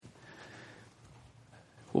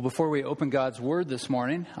Well, before we open God's Word this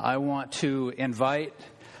morning, I want to invite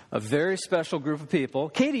a very special group of people.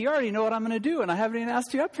 Katie, you already know what I'm going to do, and I haven't even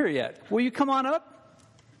asked you up here yet. Will you come on up?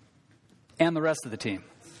 And the rest of the team.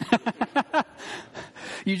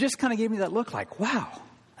 You just kind of gave me that look like, wow,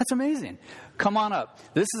 that's amazing. Come on up.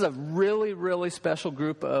 This is a really, really special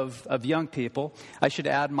group of young people. I should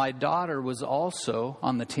add, my daughter was also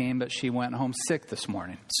on the team, but she went home sick this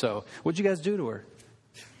morning. So what'd you guys do to her?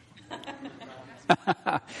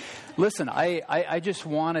 Listen, I just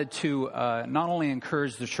wanted to not only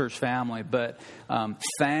encourage the church family, but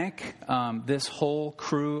thank this whole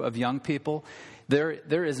crew of young people.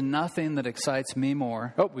 There is nothing that excites me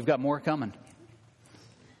more. Oh, we've got more coming.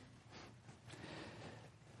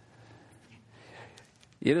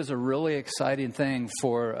 It is a really exciting thing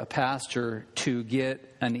for a pastor to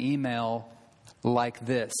get an email like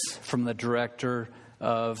this from the director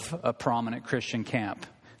of a prominent Christian camp.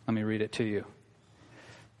 Let me read it to you.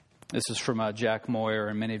 This is from Jack Moyer,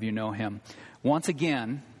 and many of you know him. Once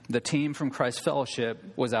again, the team from Christ Fellowship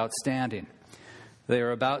was outstanding. They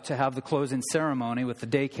are about to have the closing ceremony with the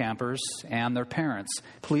day campers and their parents.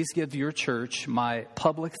 Please give your church my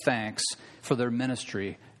public thanks for their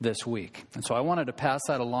ministry this week. And so I wanted to pass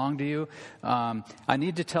that along to you. I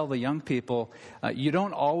need to tell the young people, you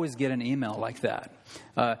don't always get an email like that.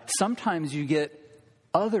 Sometimes you get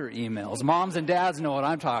other emails. Moms and dads know what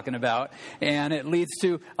I'm talking about, and it leads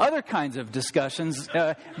to other kinds of discussions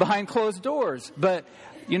behind closed doors. But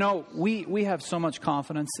you know, we have so much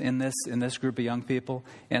confidence in this group of young people,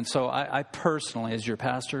 and so I personally, as your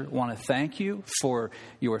pastor, want to thank you for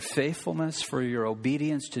your faithfulness, for your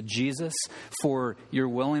obedience to Jesus, for your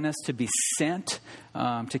willingness to be sent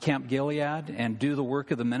to Camp Gilead and do the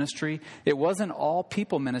work of the ministry. It wasn't all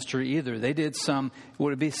people ministry either. They did some.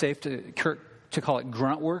 Would it be safe to call it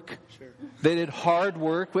grunt work? Sure. They did hard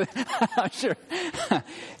work with sure.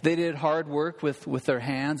 They did hard work with their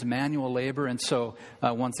hands, manual labor, and so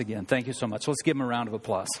once again, thank you so much. Let's give them a round of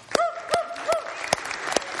applause.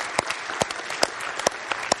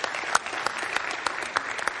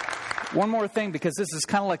 One more thing, because this is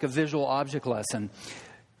kind of like a visual object lesson.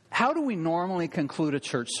 How do we normally conclude a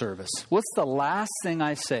church service? What's the last thing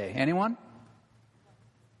I say? Anyone?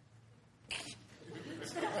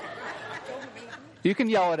 You can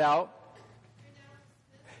yell it out.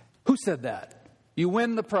 Who said that? You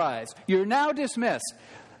win the prize. You're now dismissed.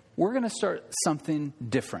 We're going to start something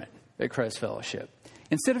different at Christ Fellowship.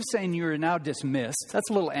 Instead of saying you're now dismissed,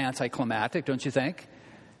 that's a little anticlimactic, don't you think?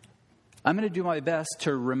 I'm going to do my best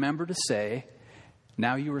to remember to say,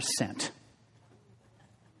 now you are sent.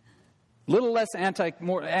 A little less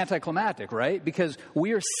more anticlimactic, right? Because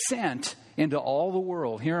we are sent into all the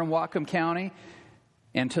world here in Whatcom County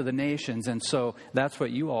and to the nations. And so that's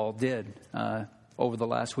what you all did over the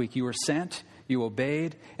last week. You were sent, you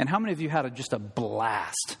obeyed. And how many of you had just a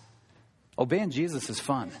blast? Obeying Jesus is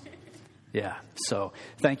fun. Yeah, so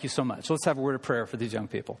thank you so much. Let's have a word of prayer for these young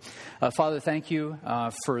people. Father, thank you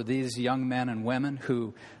for these young men and women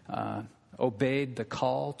who obeyed the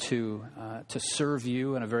call to serve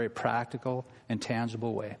you in a very practical and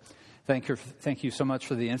tangible way. Thank you so much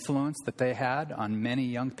for the influence that they had on many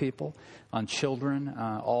young people, on children,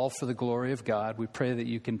 all for the glory of God. We pray that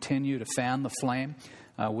you continue to fan the flame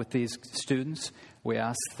with these students. We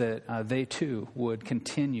ask that they too would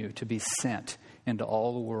continue to be sent into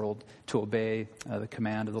all the world to obey the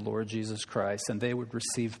command of the Lord Jesus Christ, and they would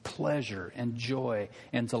receive pleasure and joy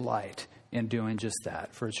and delight in doing just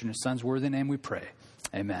that. For it's in your Son's worthy name we pray.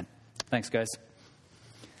 Amen. Thanks, guys.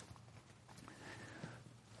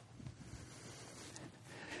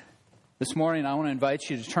 This morning, I want to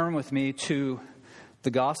invite you to turn with me to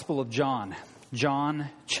the Gospel of John, John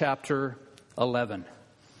chapter 11.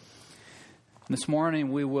 This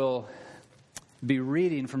morning, we will be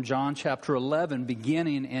reading from John chapter 11,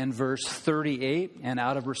 beginning in verse 38. And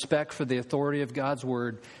out of respect for the authority of God's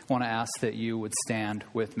Word, I want to ask that you would stand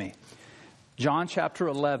with me. John chapter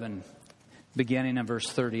 11, beginning in verse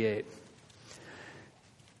 38.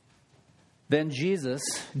 Then Jesus,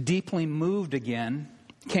 deeply moved again,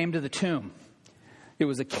 came to the tomb. It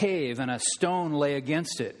was a cave, and a stone lay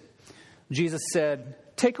against it. Jesus said,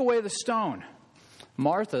 "Take away the stone."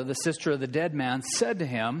 Martha, the sister of the dead man, said to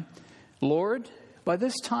him, "Lord, by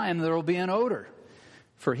this time there will be an odor,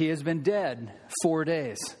 for he has been dead 4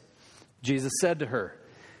 days." Jesus said to her,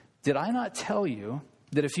 "Did I not tell you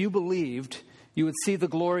that if you believed, you would see the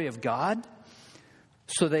glory of God?"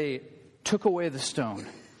 So they took away the stone.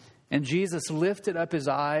 And Jesus lifted up his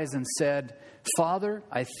eyes and said, "Father,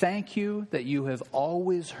 I thank you that you have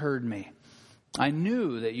always heard me. I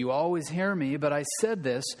knew that you always hear me, but I said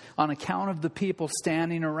this on account of the people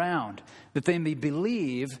standing around, that they may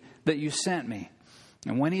believe that you sent me."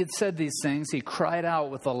 And when he had said these things, he cried out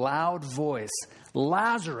with a loud voice,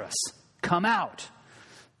 "Lazarus, come out!"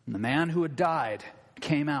 And the man who had died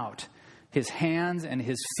came out, his hands and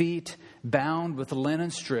his feet bound with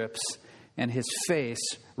linen strips, and his face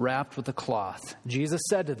wrapped with a cloth. Jesus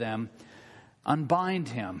said to them, "Unbind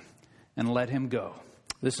him and let him go."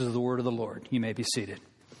 This is the word of the Lord. You may be seated.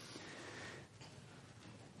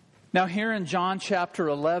 Now here in John chapter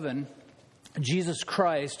 11, Jesus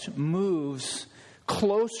Christ moves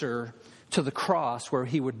closer to the cross where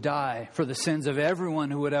he would die for the sins of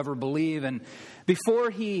everyone who would ever believe. And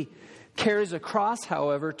before he carries a cross,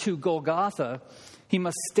 however, to Golgotha, he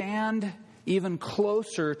must stand even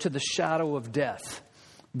closer to the shadow of death,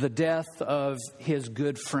 the death of his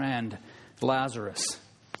good friend Lazarus.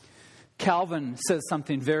 Calvin says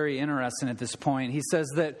something very interesting at this point. He says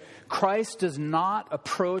that Christ does not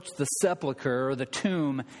approach the sepulcher or the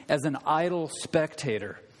tomb as an idle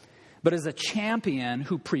spectator, but as a champion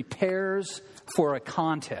who prepares for a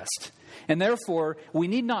contest. And therefore, we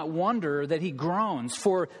need not wonder that he groans,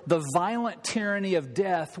 for the violent tyranny of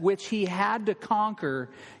death, which he had to conquer,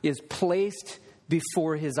 is placed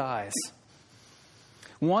before his eyes.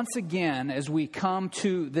 Once again, as we come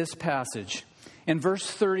to this passage, in verse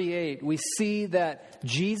 38, we see that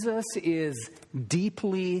Jesus is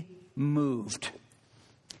deeply moved.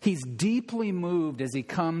 He's deeply moved as he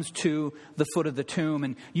comes to the foot of the tomb.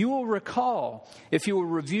 And you will recall, if you will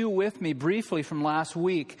review with me briefly from last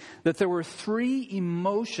week, that there were three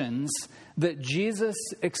emotions that Jesus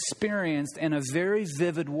experienced in a very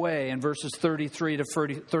vivid way in verses 33 to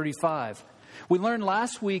 35. We learned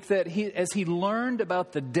last week that as he learned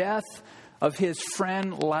about the death of his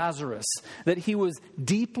friend Lazarus, that he was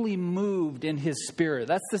deeply moved in his spirit.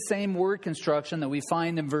 That's the same word construction that we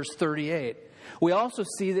find in verse 38. We also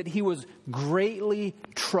see that he was greatly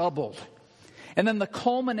troubled. And then the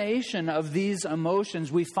culmination of these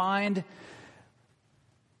emotions, we find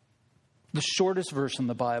the shortest verse in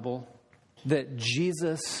the Bible, that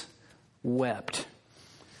Jesus wept.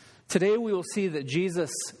 Today we will see that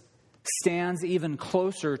Jesus stands even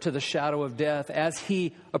closer to the shadow of death as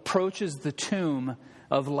he approaches the tomb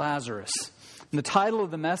of Lazarus. And the title of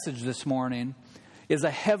the message this morning is A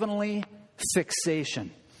Heavenly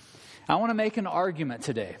Fixation. I want to make an argument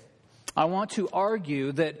today. I want to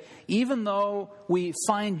argue that even though we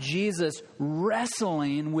find Jesus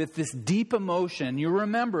wrestling with this deep emotion, you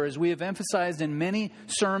remember, as we have emphasized in many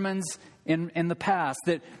sermons in the past,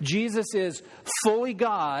 that Jesus is fully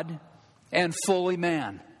God and fully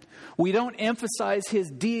man. We don't emphasize his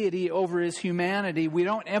deity over his humanity. We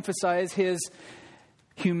don't emphasize his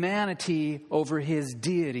humanity over his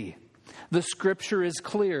deity. The scripture is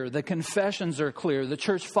clear. The confessions are clear. The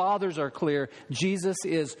church fathers are clear. Jesus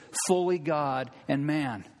is fully God and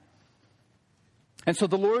man. And so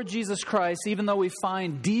the Lord Jesus Christ, even though we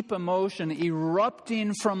find deep emotion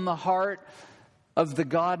erupting from the heart of the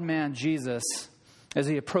God-man Jesus as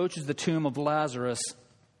he approaches the tomb of Lazarus,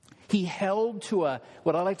 he held to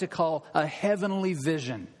what I like to call a heavenly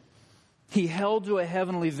vision. He held to a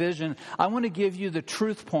heavenly vision. I want to give you the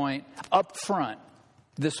truth point up front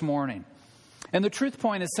this morning. And the truth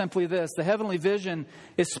point is simply this. The heavenly vision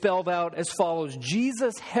is spelled out as follows.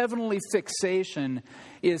 Jesus' heavenly fixation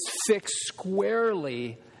is fixed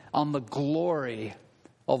squarely on the glory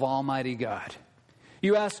of Almighty God.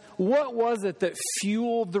 You ask, what was it that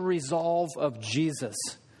fueled the resolve of Jesus?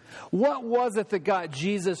 What was it that got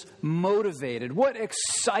Jesus motivated? What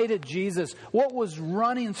excited Jesus? What was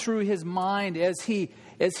running through his mind as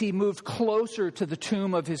he moved closer to the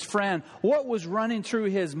tomb of his friend? What was running through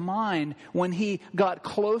his mind when he got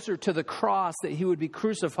closer to the cross that he would be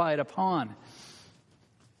crucified upon?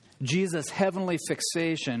 Jesus' heavenly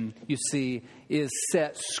fixation, you see, is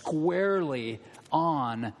set squarely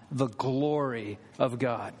on the glory of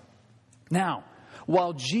God. Now,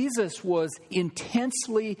 while Jesus was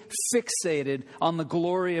intensely fixated on the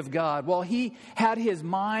glory of God, while he had his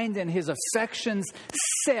mind and his affections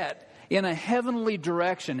set in a heavenly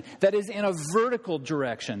direction, that is, in a vertical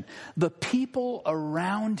direction, the people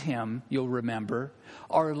around him, you'll remember,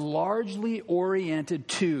 are largely oriented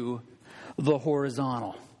to the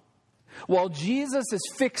horizontal. While Jesus is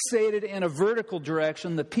fixated in a vertical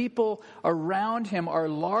direction, the people around him are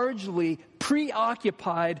largely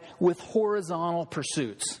preoccupied with horizontal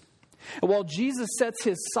pursuits. While Jesus sets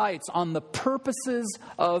his sights on the purposes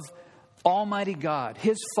of Almighty God,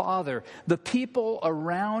 his Father, the people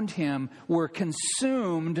around him were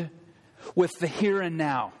consumed with the here and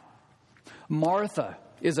now. Martha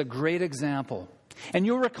is a great example. And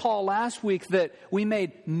you'll recall last week that we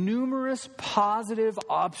made numerous positive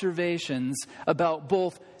observations about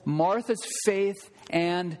both Martha's faith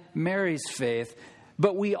and Mary's faith.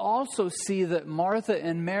 But we also see that Martha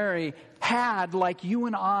and Mary had, like you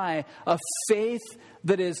and I, a faith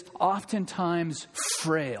that is oftentimes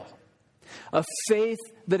frail. A faith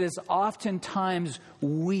that is oftentimes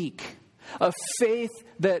weak. A faith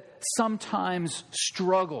that sometimes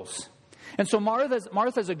struggles. And so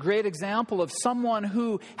Martha's a great example of someone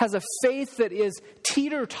who has a faith that is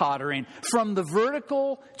teeter-tottering from the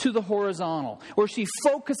vertical to the horizontal, where she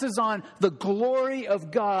focuses on the glory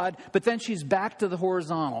of God, but then she's back to the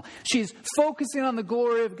horizontal. She's focusing on the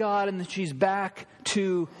glory of God, and then she's back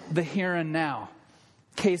to the here and now.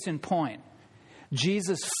 Case in point,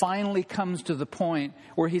 Jesus finally comes to the point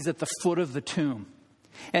where he's at the foot of the tomb.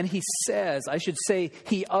 And he says,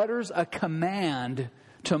 he utters a command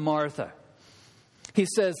to Martha. He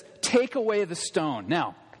says, take away the stone.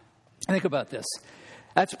 Now, think about this.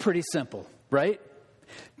 That's pretty simple, right?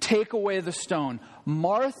 Take away the stone.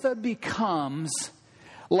 Martha becomes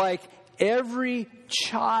like every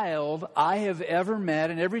child I have ever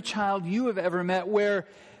met and every child you have ever met where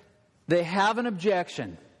they have an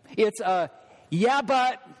objection. It's yeah,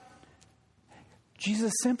 but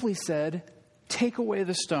Jesus simply said, take away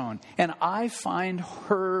the stone. And I find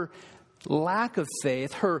her lack of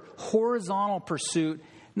faith, her horizontal pursuit,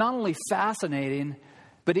 not only fascinating,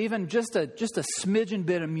 but even just a smidgen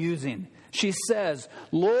bit amusing. She says,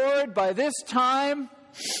 Lord, by this time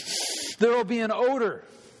there will be an odor,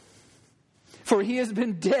 for he has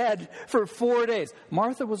been dead for 4 days.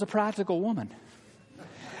 Martha was a practical woman.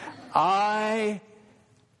 I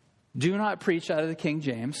do not preach out of the King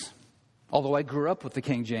James. Although I grew up with the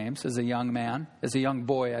King James as a young man, as a young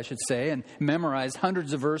boy, I should say, and memorized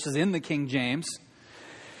hundreds of verses in the King James.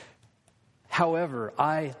 However,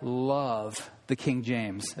 I love the King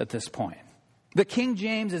James at this point. The King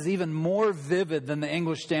James is even more vivid than the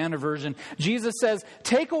English Standard Version. Jesus says,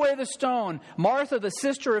 take away the stone. Martha, the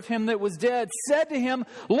sister of him that was dead, said to him,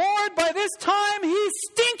 Lord, by this time he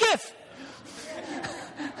stinketh.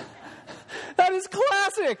 That is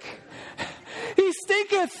classic. He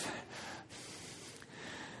stinketh.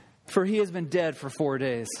 For he has been dead for 4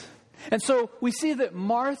 days. And so we see that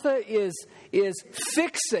Martha is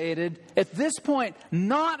fixated at this point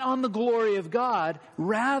not on the glory of God.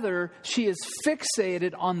 Rather, she is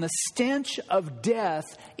fixated on the stench of death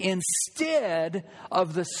instead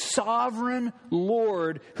of the sovereign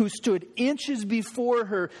Lord who stood inches before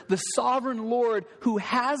her. The sovereign Lord who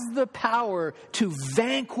has the power to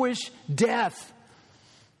vanquish death.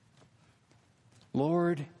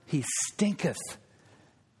 Lord, he stinketh.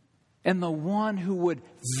 And the one who would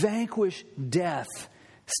vanquish death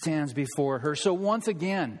stands before her. So once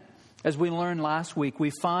again, as we learned last week, we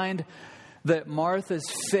find that Martha's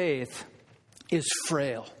faith is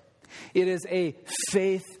frail. It is a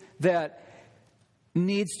faith that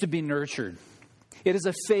needs to be nurtured. It is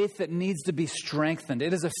a faith that needs to be strengthened.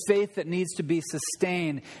 It is a faith that needs to be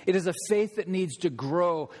sustained. It is a faith that needs to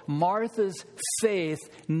grow. Martha's faith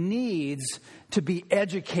needs to be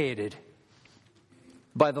educated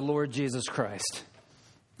by the Lord Jesus Christ.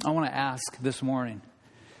 I want to ask this morning,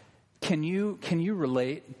 can you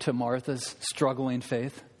relate to Martha's struggling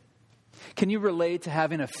faith? Can you relate to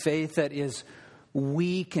having a faith that is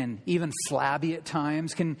weak and even flabby at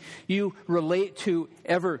times? Can you relate to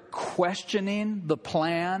ever questioning the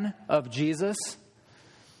plan of Jesus?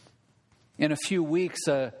 In a few weeks,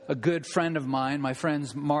 a good friend of mine, my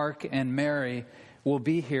friends Mark and Mary, will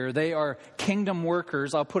be here. They are kingdom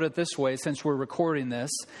workers. I'll put it this way since we're recording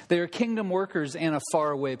this. They are kingdom workers in a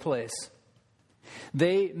faraway place.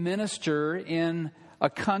 They minister in a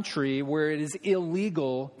country where it is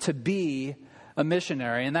illegal to be a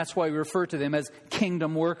missionary, and that's why we refer to them as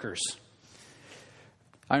kingdom workers.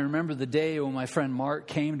 I remember the day when my friend Mark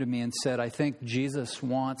came to me and said, I think Jesus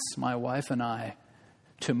wants my wife and I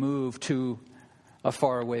to move to a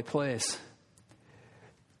faraway place.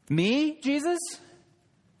 Me, Jesus?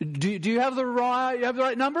 Do you have the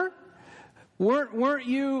right number? Weren't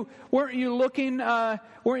you looking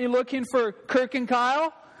for Kirk and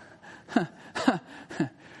Kyle?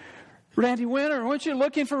 Randy Winter, weren't you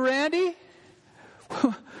looking for Randy?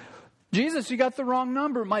 Jesus, you got the wrong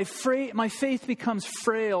number. My faith becomes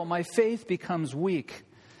frail. My faith becomes weak.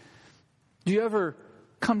 Do you ever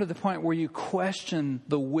come to the point where you question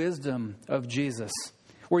the wisdom of Jesus?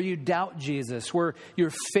 Where you doubt Jesus? Where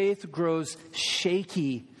your faith grows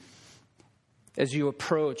shaky as you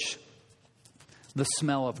approach the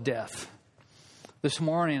smell of death? This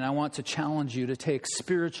morning, I want to challenge you to take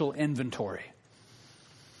spiritual inventory.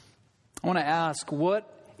 I want to ask,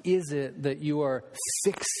 what is it that you are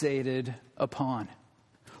fixated upon?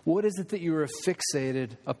 What is it that you are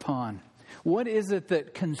fixated upon? What is it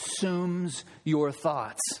that consumes your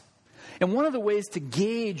thoughts? And one of the ways to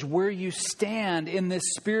gauge where you stand in this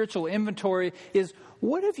spiritual inventory is,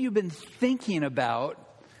 what have you been thinking about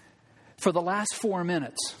for the last 4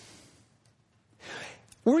 minutes?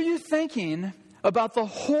 Were you thinking about the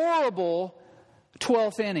horrible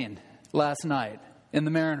 12th inning last night in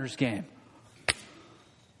the Mariners game?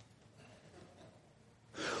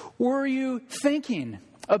 Were you thinking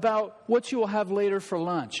about what you will have later for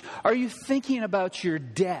lunch? Are you thinking about your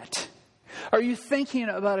debt? Are you thinking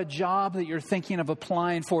about a job that you're thinking of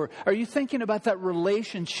applying for? Are you thinking about that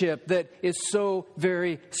relationship that is so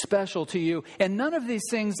very special to you? And none of these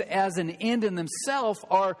things as an end in themselves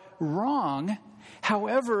are wrong.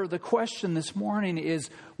 However, the question this morning is,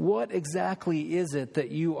 what exactly is it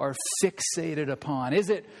that you are fixated upon? Is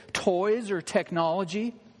it toys or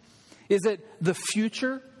technology? Is it the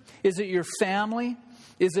future? Is it your family?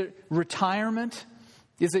 Is it retirement?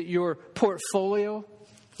 Is it your portfolio?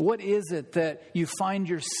 What is it that you find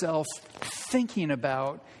yourself thinking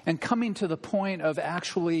about and coming to the point of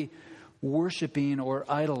actually worshiping or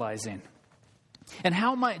idolizing? And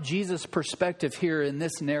how might Jesus' perspective here in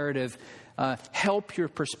this narrative help your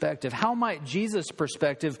perspective? How might Jesus'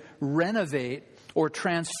 perspective renovate or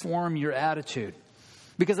transform your attitude?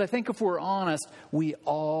 Because I think if we're honest, we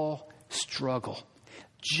all struggle,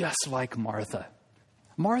 just like Martha.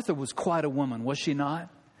 Martha was quite a woman, was she not?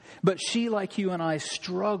 But she, like you and I,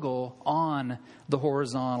 struggle on the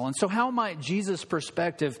horizontal. And so how might Jesus'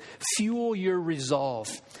 perspective fuel your resolve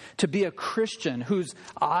to be a Christian whose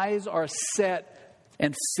eyes are set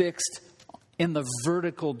and fixed in the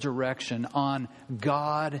vertical direction on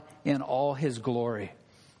God in all His glory?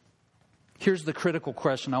 Here's the critical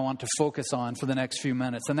question I want to focus on for the next few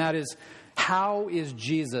minutes, and that is, how is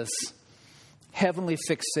Jesus' heavenly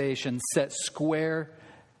fixation set square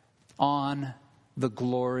on the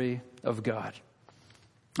glory of God?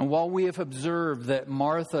 And while we have observed that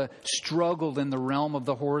Martha struggled in the realm of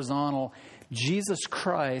the horizontal, Jesus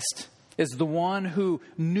Christ is the one who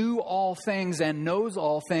knew all things and knows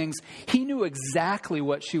all things. He knew exactly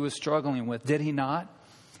what she was struggling with, did He not?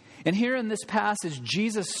 And here in this passage,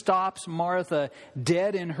 Jesus stops Martha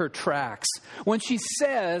dead in her tracks when she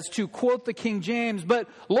says, to quote the King James, "But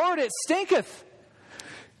Lord, it stinketh."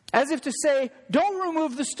 As if to say, don't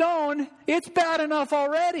remove the stone, it's bad enough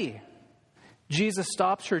already. Jesus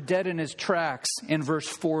stops her dead in His tracks in verse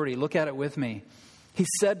 40. Look at it with me. He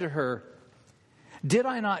said to her, "Did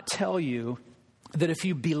I not tell you that if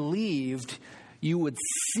you believed, you would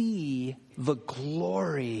see the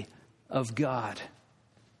glory of God?"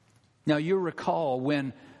 Now you recall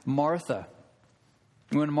when Martha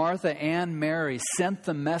and Mary sent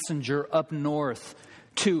the messenger up north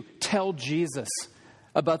to tell Jesus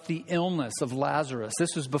about the illness of Lazarus.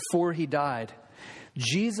 This was before he died.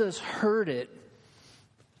 Jesus heard it.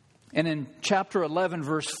 And in chapter 11,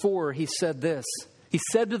 verse 4, He said this. He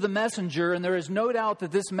said to the messenger, and there is no doubt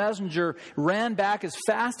that this messenger ran back as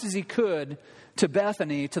fast as he could to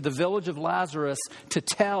Bethany, to the village of Lazarus, to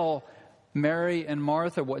tell Mary and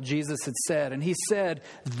Martha what Jesus had said. And he said,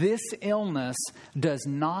 this illness does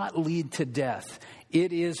not lead to death.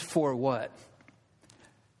 It is for what?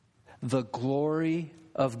 The glory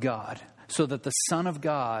of God, so that the Son of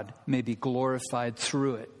God may be glorified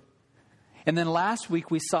through it. And then last week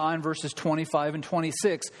we saw in verses 25 and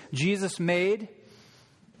 26, Jesus made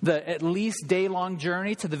the at least day-long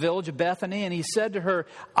journey to the village of Bethany, and He said to her,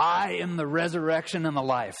 "I am the resurrection and the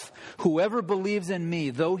life. Whoever believes in Me,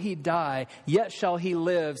 though he die, yet shall he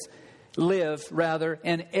live,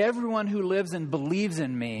 and everyone who lives and believes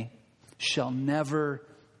in Me shall never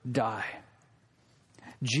die."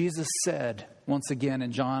 Jesus said, once again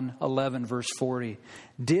in John 11, verse 40,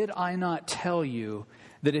 "Did I not tell you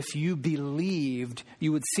that if you believed,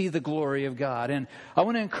 you would see the glory of God?" And I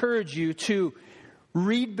want to encourage you to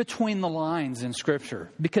read between the lines in Scripture,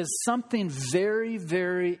 because something very,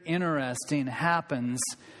 very interesting happens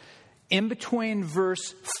in between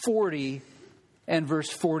verse 40 and verse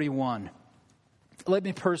 41. Let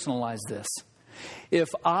me personalize this. If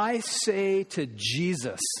I say to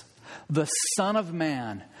Jesus, the Son of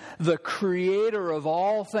Man, the Creator of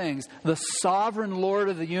all things, the Sovereign Lord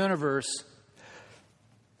of the universe,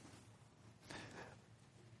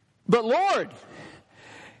 "But Lord,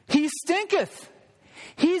 he stinketh.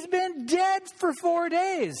 He's been dead for 4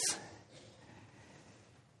 days."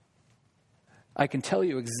 I can tell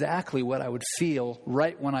you exactly what I would feel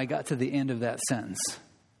right when I got to the end of that sentence.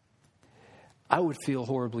 I would feel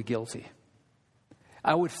horribly guilty.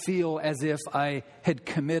 I would feel as if I had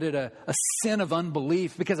committed a sin of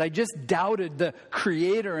unbelief because I just doubted the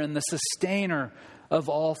creator and the sustainer of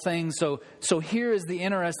all things. So here is the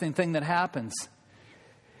interesting thing that happens.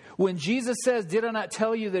 When Jesus says, "Did I not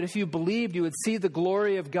tell you that if you believed, you would see the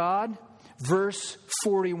glory of God?" Verse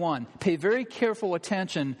 41. Pay very careful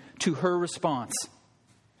attention to her response.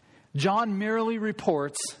 John merely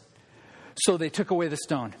reports, "So they took away the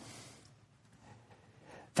stone."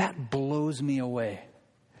 That blows me away.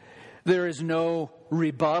 There is no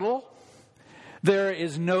rebuttal. There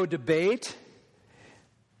is no debate.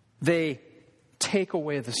 They take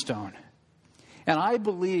away the stone. And I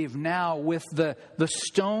believe now with the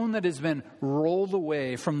stone that has been rolled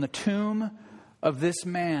away from the tomb of this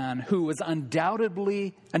man who was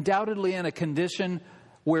undoubtedly in a condition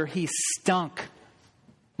where he stunk.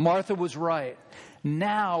 Martha was right.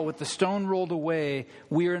 Now, with the stone rolled away,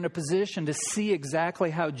 we are in a position to see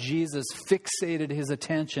exactly how Jesus fixated his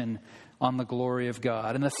attention on the glory of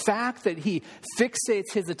God. And the fact that he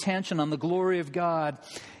fixates his attention on the glory of God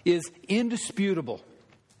is indisputable.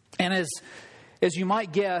 And as you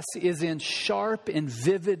might guess, is in sharp and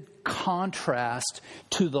vivid contrast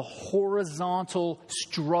to the horizontal,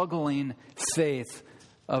 struggling faith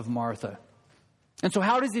of Martha. And so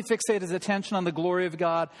how does he fixate his attention on the glory of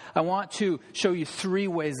God? I want to show you 3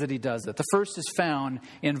 ways that he does it. The first is found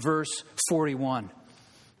in verse 41.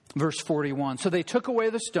 Verse 41. So they took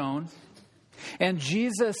away the stone, and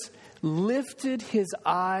Jesus lifted his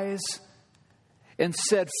eyes and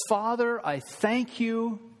said, "Father, I thank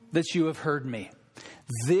you that you have heard me."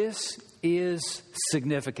 This is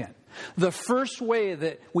significant. The first way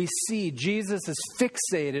that we see Jesus is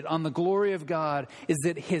fixated on the glory of God is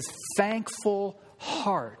that his thankful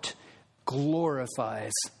heart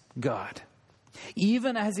glorifies God.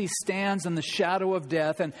 Even as he stands in the shadow of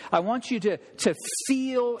death, and I want you to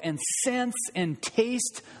feel and sense and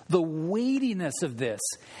taste the weightiness of this.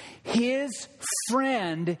 His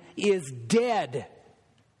friend is dead.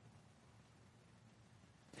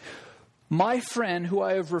 My friend, who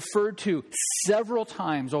I have referred to several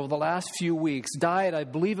times over the last few weeks, died, I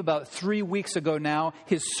believe, about 3 weeks ago now.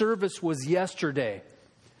 His service was yesterday.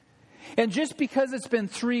 And just because it's been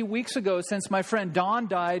 3 weeks ago since my friend Don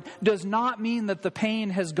died does not mean that the pain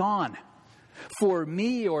has gone. For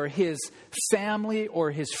me or his family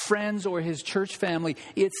or his friends or his church family,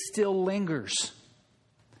 it still lingers.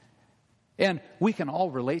 And we can all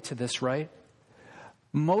relate to this, right?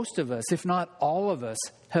 Most of us, if not all of us,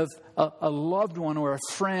 have a loved one or a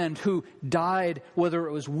friend who died, whether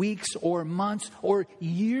it was weeks or months or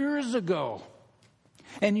years ago.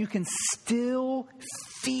 And you can still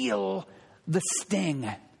feel the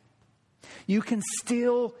sting. You can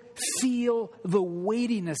still feel the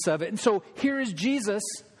weightiness of it. And so here is Jesus,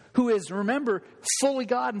 who is, remember, fully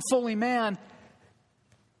God and fully man,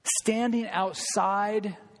 standing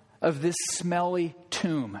outside of this smelly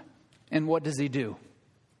tomb. And what does he do?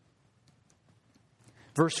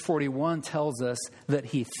 Verse 41 tells us that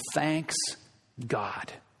he thanks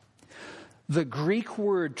God. The Greek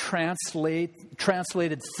word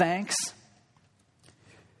translated thanks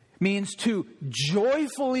means to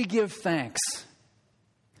joyfully give thanks.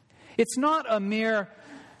 It's not a mere,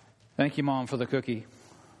 "Thank you, Mom, for the cookie."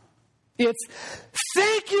 It's,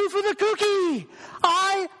 "Thank you for the cookie.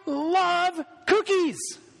 I love cookies."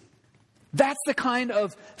 That's the kind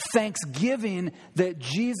of thanksgiving that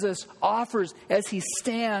Jesus offers as he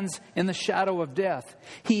stands in the shadow of death.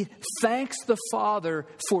 He thanks the Father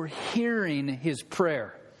for hearing his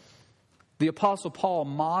prayer. The Apostle Paul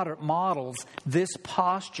models this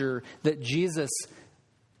posture that Jesus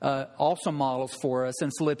also models for us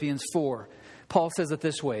in Philippians 4. Paul says it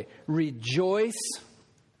this way: "Rejoice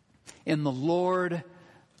in the Lord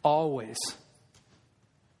always.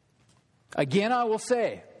 Again, I will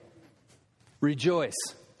say, rejoice.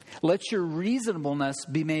 Let your reasonableness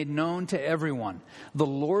be made known to everyone. The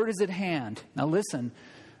Lord is at hand." Now listen,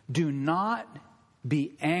 do not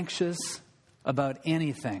be anxious about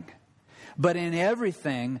anything, but in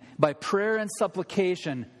everything, by prayer and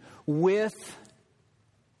supplication, with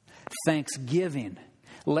thanksgiving,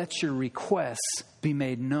 let your requests be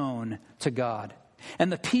made known to God.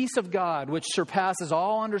 And the peace of God, which surpasses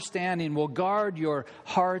all understanding, will guard your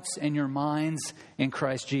hearts and your minds in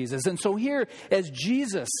Christ Jesus. And so here, as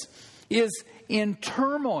Jesus is in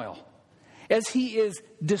turmoil, as he is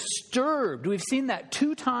disturbed, we've seen that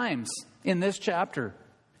 2 times in this chapter.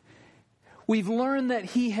 We've learned that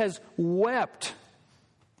he has wept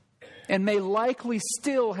and may likely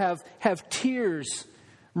still have tears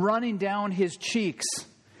running down his cheeks.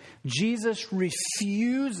 Jesus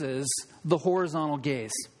refuses the horizontal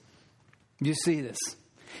gaze. You see this.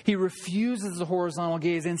 He refuses the horizontal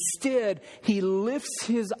gaze. Instead, he lifts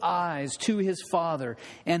his eyes to his Father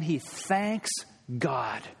and he thanks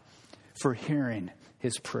God for hearing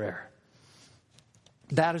his prayer.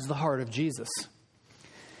 That is the heart of Jesus.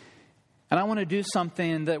 And I want to do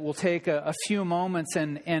something that will take a few moments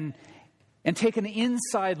and take an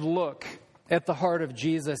inside look at the heart of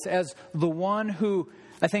Jesus as the one who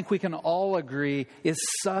I think we can all agree is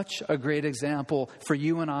such a great example for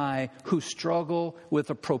you and I who struggle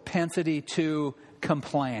with a propensity to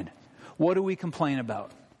complain. What do we complain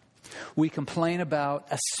about? We complain about,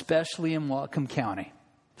 especially in Whatcom County,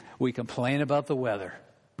 we complain about the weather.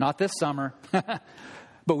 Not this summer,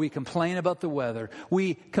 but we complain about the weather.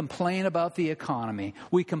 We complain about the economy.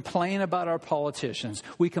 We complain about our politicians.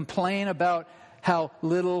 We complain about how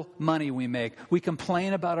little money we make. We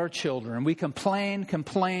complain about our children. We complain.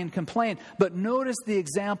 But notice the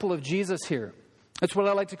example of Jesus here. That's what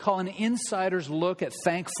I like to call an insider's look at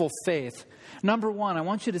thankful faith. Number one, I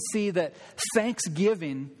want you to see that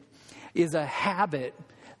thanksgiving is a habit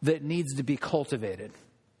that needs to be cultivated.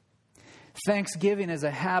 Thanksgiving is a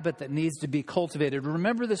habit that needs to be cultivated.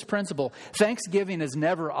 Remember this principle. Thanksgiving is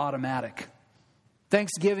never automatic.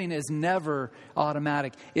 Thanksgiving is never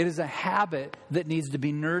automatic. It is a habit that needs to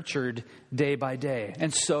be nurtured day by day.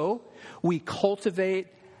 And so we cultivate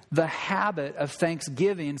the habit of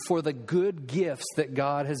thanksgiving for the good gifts that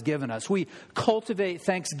God has given us. We cultivate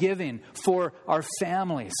thanksgiving for our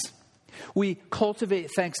families. We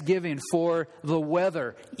cultivate thanksgiving for the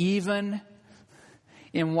weather, even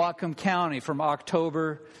in Whatcom County from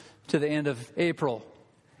October to the end of April.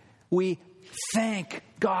 We thank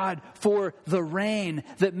God for the rain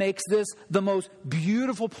that makes this the most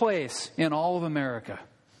beautiful place in all of America.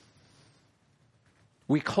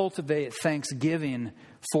 We cultivate thanksgiving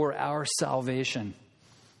for our salvation.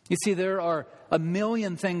 You see, there are a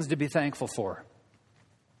million things to be thankful for.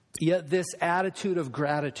 Yet this attitude of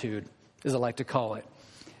gratitude, as I like to call it,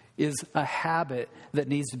 is a habit that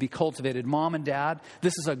needs to be cultivated. Mom and Dad,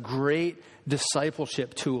 this is a great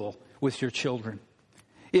discipleship tool with your children,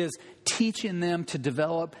 is teaching them to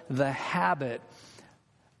develop the habit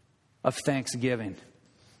of thanksgiving.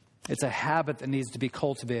 It's a habit that needs to be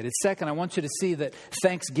cultivated. Second, I want you to see that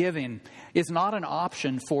thanksgiving is not an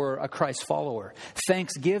option for a Christ follower.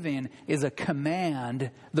 Thanksgiving is a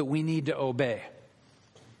command that we need to obey.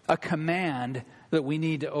 A command that we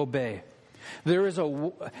need to obey. There is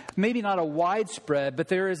maybe not a widespread, but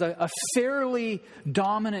there is a fairly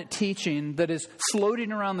dominant teaching that is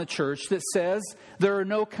floating around the church that says there are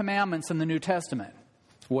no commandments in the New Testament.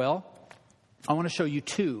 Well, I want to show you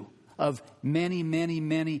two of many, many,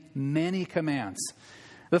 many, many commands.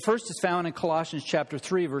 The first is found in Colossians chapter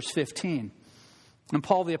 3, verse 15. And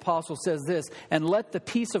Paul the Apostle says this, "And let the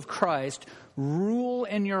peace of Christ rule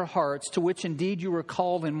in your hearts, to which indeed you were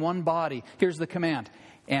called in one body." Here's the command.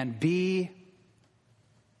 "And be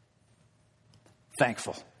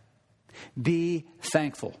thankful." Be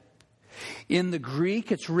thankful. In the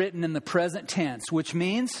Greek, it's written in the present tense, which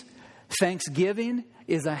means thanksgiving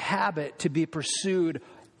is a habit to be pursued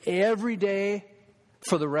every day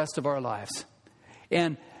for the rest of our lives.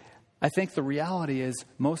 And I think the reality is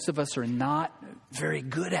most of us are not very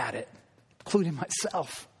good at it, including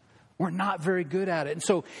myself. We're not very good at it. And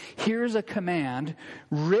so here's a command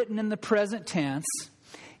written in the present tense.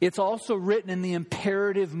 It's also written in the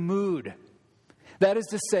imperative mood. That is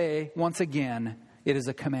to say, once again, it is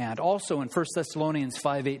a command. Also in 1 Thessalonians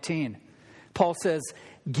 5:18, Paul says,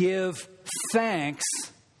 "Give thanks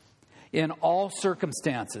in all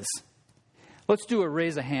circumstances." Let's do a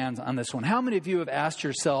raise of hands on this one. How many of you have asked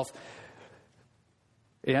yourself,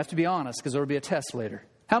 you have to be honest because there will be a test later.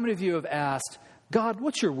 How many of you have asked, "God,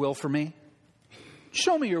 what's your will for me?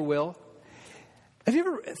 Show me your will." Have you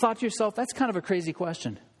ever thought to yourself, that's kind of a crazy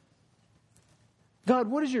question? God,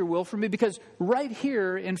 what is your will for me? Because right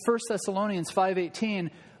here in 1 Thessalonians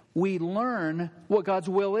 5:18, we learn what God's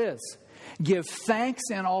will is. Give thanks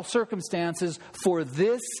in all circumstances, for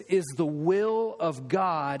this is the will of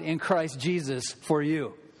God in Christ Jesus for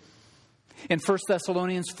you. In 1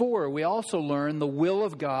 Thessalonians 4, we also learn the will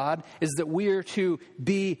of God is that we are to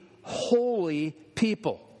be holy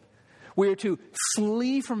people. We are to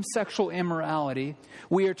flee from sexual immorality.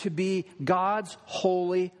 We are to be God's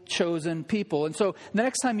holy, chosen people. And so the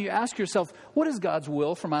next time you ask yourself, what is God's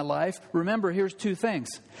will for my life? Remember, here's two things.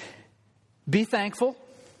 Be thankful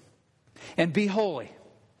and be holy.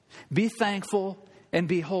 Be thankful and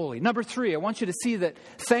be holy. Number 3, I want you to see that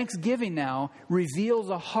thanksgiving now reveals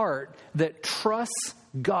a heart that trusts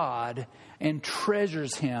God and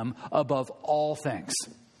treasures Him above all things.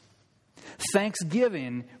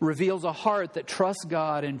 Thanksgiving reveals a heart that trusts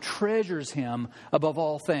God and treasures Him above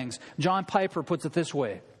all things. John Piper puts it this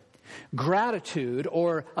way: gratitude,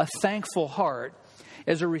 or a thankful heart,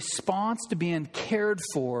 is a response to being cared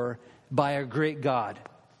for by a great God.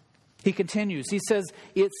 He continues, he says,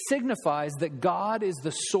 it signifies that God is the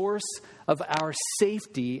source of our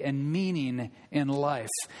safety and meaning in life.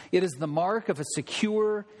 It is the mark of a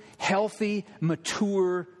secure, healthy,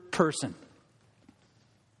 mature person.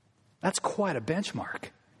 That's quite a benchmark.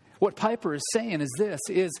 What Piper is saying is this,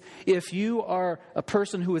 is if you are a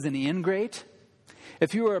person who is an ingrate,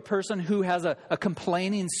 if you are a person who has a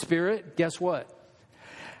complaining spirit, guess what?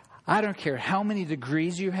 I don't care how many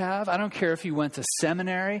degrees you have. I don't care if you went to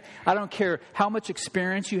seminary. I don't care how much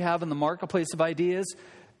experience you have in the marketplace of ideas.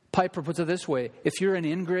 Piper puts it this way: if you're an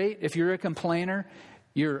ingrate, if you're a complainer,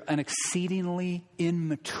 you're an exceedingly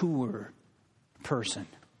immature person.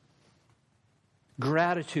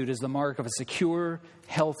 Gratitude is the mark of a secure,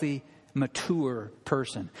 healthy, mature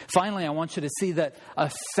person. Finally, I want you to see that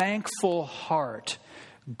a thankful heart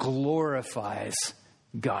glorifies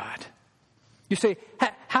God. You say,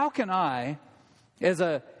 how can I, as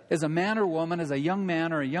a man or woman, as a young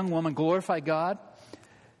man or a young woman, glorify God?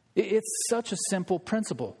 It's such a simple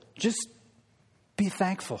principle. Just be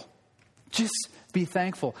thankful. Just be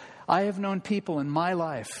thankful. I have known people in my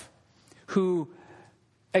life who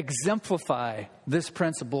exemplify this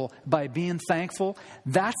principle by being thankful.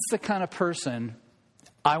 That's the kind of person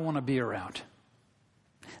I want to be around.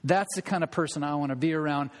 That's the kind of person I want to be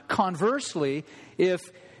around. Conversely, if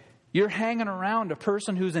you're hanging around a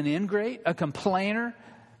person who's an ingrate, a complainer,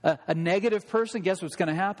 a negative person, guess what's going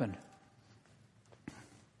to happen?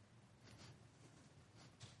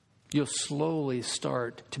 You'll slowly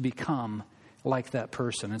start to become like that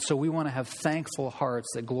person. And so we want to have thankful hearts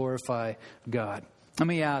that glorify God. Let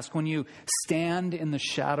me ask, when you stand in the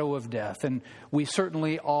shadow of death, and we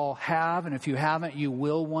certainly all have, and if you haven't, you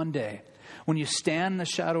will one day. When you stand in the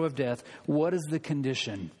shadow of death, what is the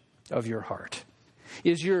condition of your heart?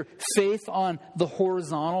 Is your faith on the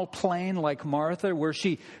horizontal plane like Martha, where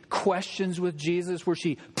she questions with Jesus, where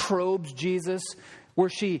she probes Jesus, where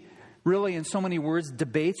she really, in so many words,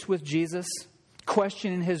 debates with Jesus,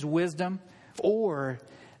 questioning His wisdom? Or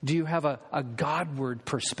do you have a Godward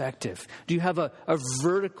perspective? Do you have a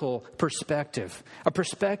vertical perspective? A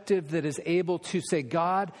perspective that is able to say,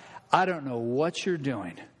 God, I don't know what you're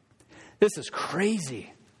doing. This is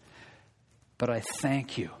crazy, but I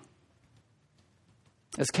thank you.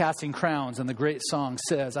 As Casting Crowns in the great song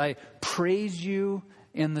says, I praise you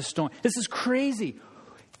in the storm. This is crazy.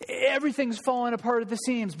 Everything's falling apart at the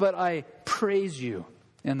seams, but I praise you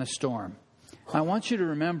in the storm. I want you to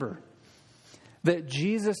remember that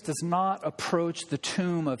Jesus does not approach the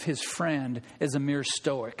tomb of His friend as a mere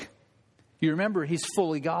stoic. You remember, He's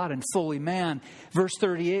fully God and fully man. Verse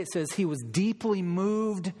 38 says He was deeply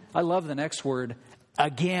moved. I love the next word,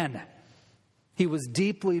 again. He was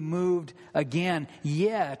deeply moved again.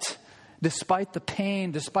 Yet, despite the pain,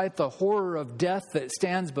 despite the horror of death that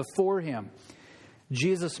stands before Him,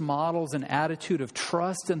 Jesus models an attitude of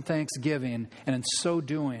trust and thanksgiving, and in so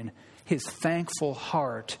doing, His thankful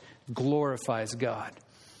heart glorifies God.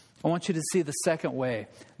 I want you to see the second way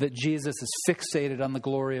that Jesus is fixated on the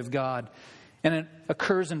glory of God. And it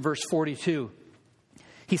occurs in verse 42.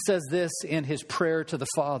 He says this in His prayer to the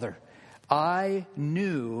Father: I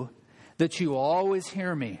knew that you always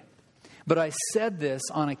hear me, but I said this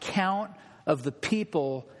on account of the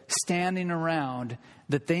people standing around,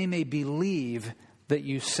 that they may believe that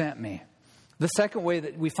you sent me. The second way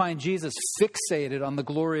that we find Jesus fixated on the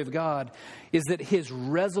glory of God is that His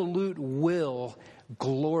resolute will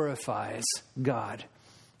glorifies God.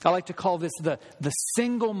 I like to call this the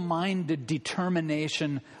single-minded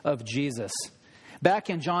determination of Jesus.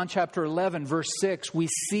 Back in John chapter 11, verse 6, we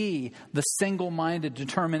see the single-minded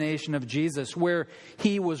determination of Jesus, where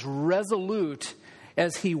He was resolute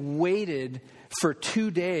as He waited for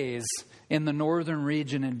 2 days in the northern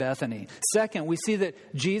region in Bethany. Second, we see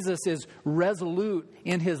that Jesus is resolute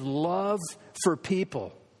in His love for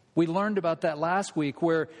people. We learned about that last week,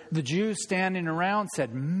 where the Jews standing around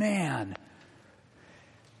said, man,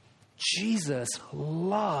 Jesus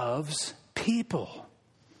loves people.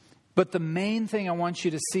 But the main thing I want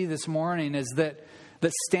you to see this morning is that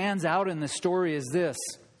stands out in the story is this: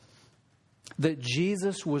 that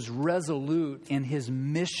Jesus was resolute in His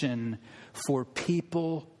mission for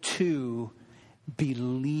people to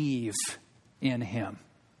believe in Him.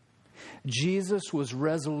 Jesus was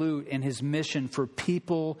resolute in His mission for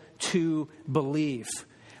people to believe.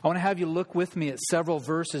 I want to have you look with me at several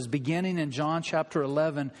verses beginning in John chapter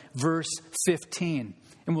 11, verse 15.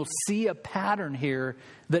 And we'll see a pattern here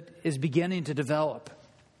that is beginning to develop.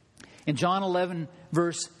 In John 11,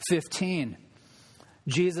 verse 15,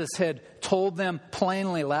 Jesus had told them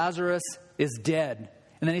plainly, Lazarus is dead.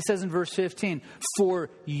 And then he says in verse 15, for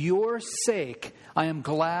your sake, I am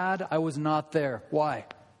glad I was not there. Why?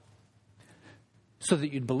 So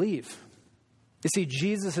that you'd believe. You see,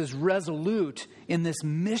 Jesus is resolute in this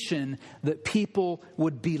mission that people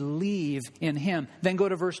would believe in him. Then go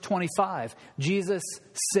to verse 25. Jesus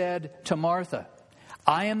said to Martha,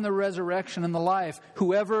 I am the resurrection and the life.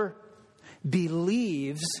 Whoever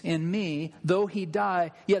believes in me, though he die,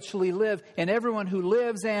 yet shall he live. And everyone who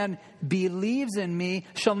lives and believes in me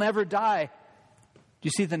shall never die. Do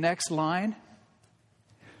you see the next line?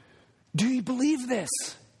 Do you believe this?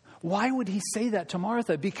 Why would he say that to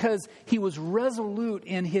Martha? Because he was resolute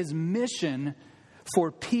in his mission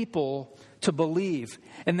for people to believe.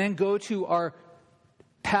 And then go to our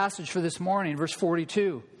passage for this morning, verse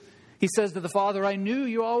 42. He says to the Father, I knew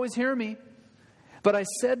you always hear me, but I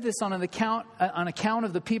said this on account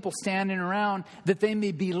of the people standing around, that they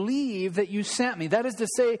may believe that you sent me. That is to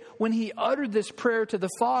say, when he uttered this prayer to the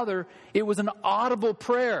Father, it was an audible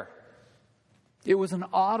prayer. It was an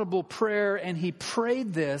audible prayer, and he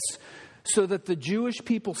prayed this so that the Jewish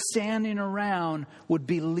people standing around would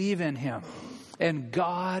believe in him. And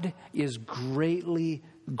God is greatly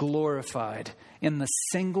glorified in the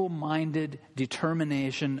single-minded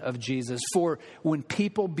determination of Jesus. For when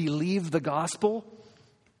people believe the gospel,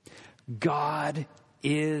 God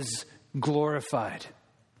is glorified.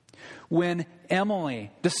 When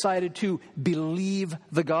Emily decided to believe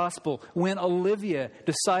the gospel, when Olivia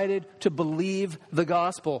decided to believe the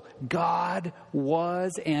gospel, God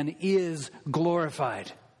was and is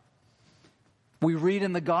glorified. We read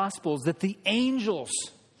in the Gospels that the angels,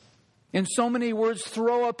 in so many words,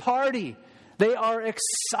 throw a party. They are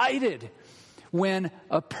excited when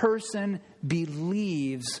a person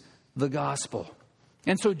believes the gospel.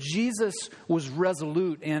 And so Jesus was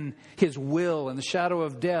resolute in his will in the shadow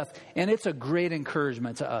of death. And it's a great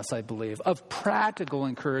encouragement to us, I believe, of practical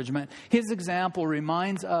encouragement. His example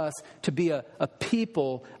reminds us to be a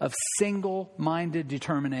people of single-minded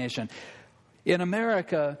determination. In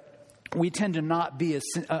America, we tend to not be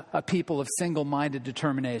a people of single-minded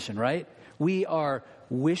determination, right? We are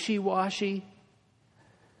wishy-washy.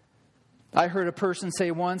 I heard a person say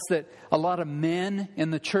once that a lot of men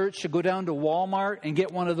in the church should go down to Walmart and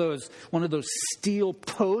get one of those steel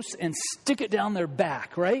posts and stick it down their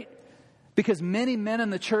back, right? Because many men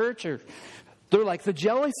in the church they're like the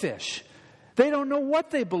jellyfish. They don't know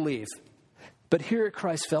what they believe. But here at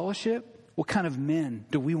Christ Fellowship, what kind of men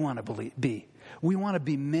do we want to be? We want to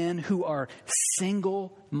be men who are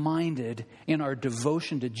single-minded in our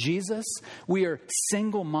devotion to Jesus. We are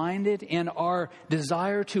single-minded in our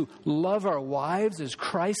desire to love our wives as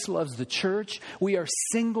Christ loves the church. We are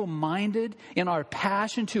single-minded in our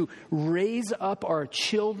passion to raise up our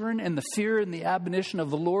children in the fear and the admonition of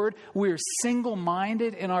the Lord. We are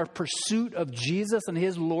single-minded in our pursuit of Jesus and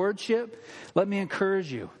his lordship. Let me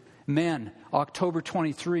encourage you. Men, October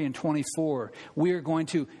 23 and 24, we are going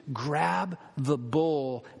to grab the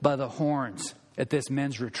bull by the horns at this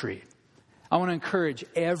men's retreat. I want to encourage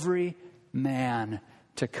every man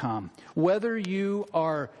to come. Whether you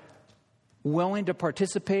are willing to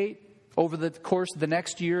participate over the course of the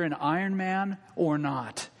next year in Ironman or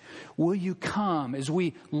not, will you come as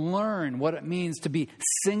we learn what it means to be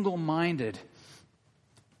single-minded?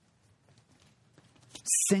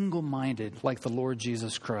 Single-minded like the Lord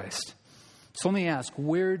Jesus Christ. So let me ask,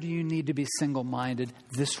 where do you need to be single-minded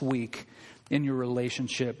this week in your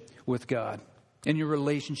relationship with God, in your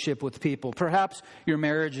relationship with people? Perhaps your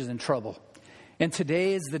marriage is in trouble. And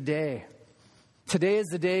today is the day. Today is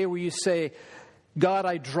the day where you say, God,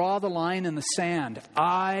 I draw the line in the sand.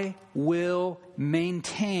 I will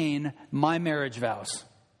maintain my marriage vows.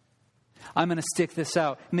 I'm going to stick this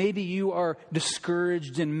out. Maybe you are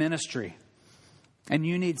discouraged in ministry. And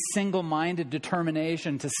you need single-minded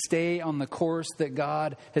determination to stay on the course that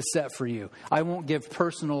God has set for you. I won't give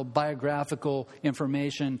personal biographical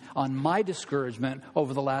information on my discouragement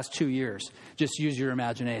over the last 2 years. Just use your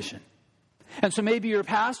imagination. And so maybe your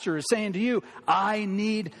pastor is saying to you, I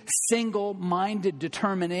need single-minded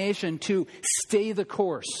determination to stay the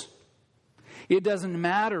course. It doesn't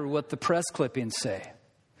matter what the press clippings say.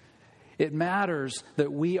 It matters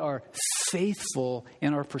that we are faithful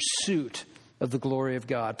in our pursuit of the glory of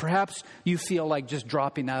God. Perhaps you feel like just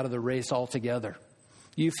dropping out of the race altogether.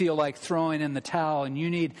 You feel like throwing in the towel, and you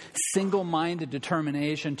need single-minded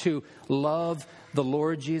determination to love the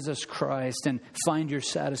Lord Jesus Christ and find your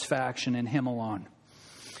satisfaction in Him alone.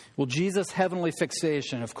 Well, Jesus' heavenly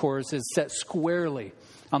fixation, of course, is set squarely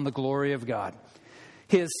on the glory of God.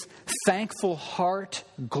 His thankful heart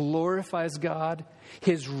glorifies God.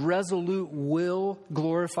 His resolute will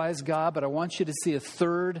glorifies God. But I want you to see a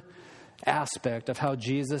third aspect of how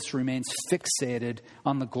Jesus remains fixated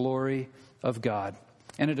on the glory of God.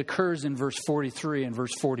 And it occurs in verse 43 and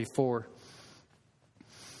verse 44.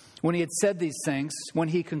 When he had said these things, when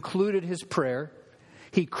he concluded his prayer,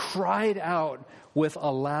 he cried out with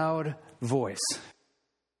a loud voice.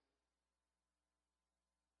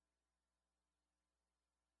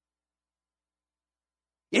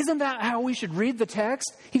 Isn't that how we should read the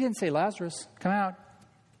text? He didn't say, Lazarus, come out.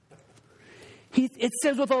 It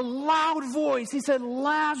says with a loud voice, he said,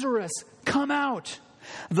 Lazarus, come out.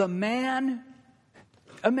 The man,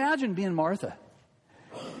 imagine being Martha.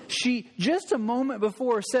 She, just a moment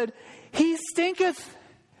before, said, he stinketh.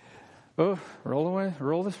 Oh,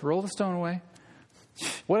 roll the stone away.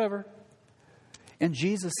 Whatever. And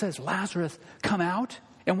Jesus says, Lazarus, come out.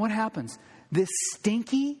 And what happens? This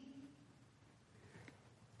stinky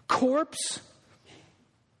corpse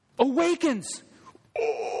awakens.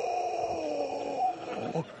 Oh.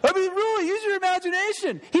 I mean, really, use your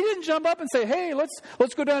imagination. He didn't jump up and say, hey,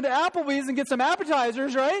 let's go down to Applebee's and get some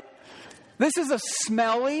appetizers, right? This is a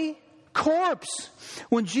smelly corpse.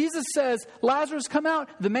 When Jesus says, Lazarus, come out,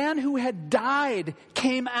 the man who had died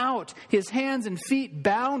came out, his hands and feet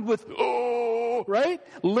bound with, right?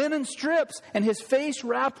 Linen strips, and his face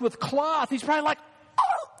wrapped with cloth. He's probably like,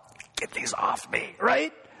 get these off me,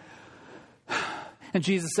 right? And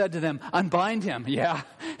Jesus said to them, unbind him,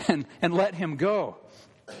 and let him go.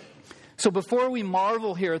 So before we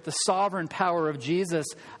marvel here at the sovereign power of Jesus,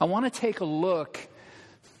 I want to take a look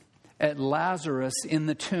at Lazarus in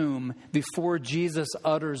the tomb before Jesus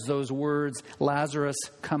utters those words, Lazarus,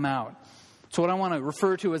 come out. So what I want to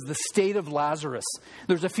refer to as the state of Lazarus.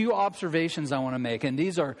 There's a few observations I want to make, and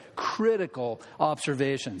these are critical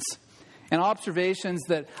observations. And observations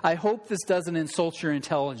that I hope this doesn't insult your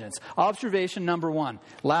intelligence. Observation number 1,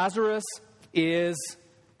 Lazarus is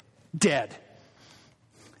dead.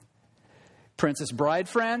 Princess Bride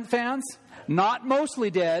fans, not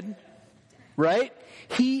mostly dead, right?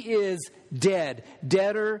 He is dead,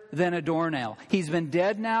 deader than a doornail. He's been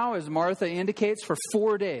dead now, as Martha indicates, for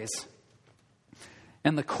 4 days.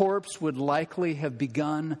 And the corpse would likely have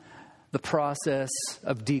begun the process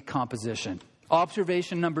of decomposition.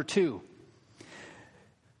 Observation number 2.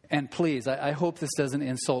 And please, I hope this doesn't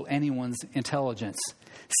insult anyone's intelligence.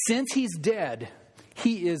 Since he's dead,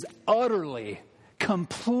 he is utterly,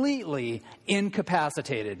 completely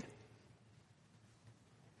incapacitated.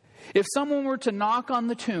 If someone were to knock on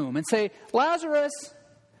the tomb and say, Lazarus,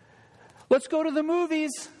 let's go to the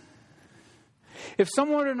movies. If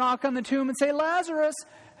someone were to knock on the tomb and say, Lazarus,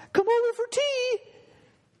 come over for tea.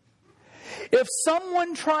 If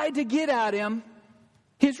someone tried to get at him,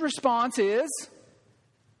 his response is,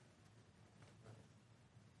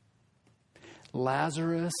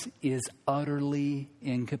 Lazarus is utterly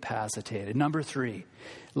incapacitated. Number 3,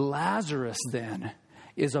 Lazarus then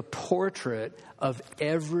is a portrait of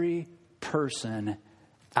every person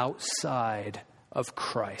outside of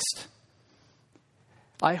Christ.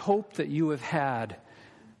 I hope that you have had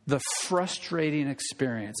the frustrating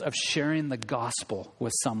experience of sharing the gospel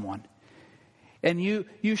with someone. And you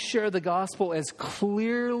share the gospel as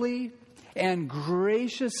clearly and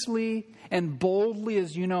graciously and boldly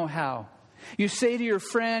as you know how. You say to your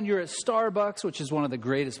friend, you're at Starbucks, which is one of the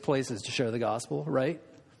greatest places to share the gospel, right?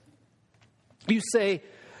 You say,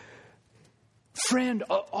 friend,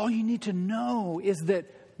 all you need to know is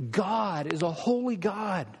that God is a holy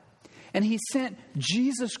God. And He sent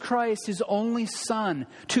Jesus Christ, His only Son,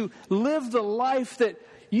 to live the life that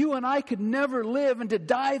you and I could never live, and to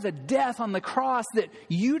die the death on the cross that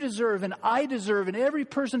you deserve and I deserve and every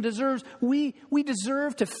person deserves. We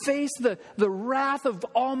deserve to face the wrath of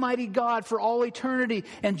Almighty God for all eternity.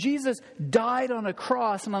 And Jesus died on a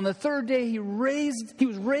cross, and on the third day He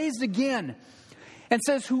was raised again. And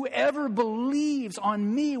says, whoever believes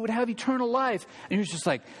on me would have eternal life. And you're just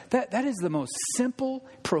like, that is the most simple,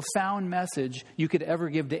 profound message you could ever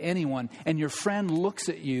give to anyone. And your friend looks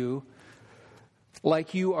at you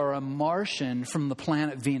like you are a Martian from the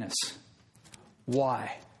planet Venus.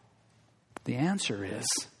 Why? The answer is,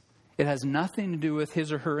 it has nothing to do with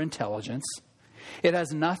his or her intelligence. It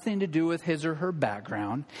has nothing to do with his or her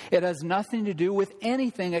background. It has nothing to do with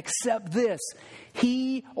anything except this.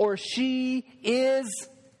 He or she is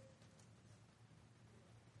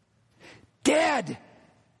dead.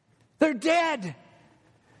 They're dead.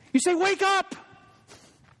 You say, wake up.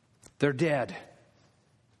 They're dead.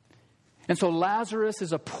 And so Lazarus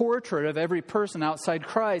is a portrait of every person outside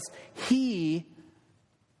Christ. He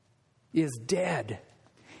is dead.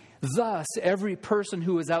 Thus, every person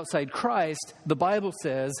who is outside Christ, the Bible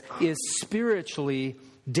says, is spiritually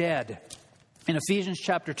dead. In Ephesians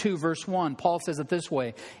chapter 2, verse 1, Paul says it this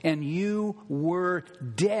way, and you were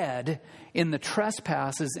dead in the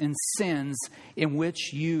trespasses and sins in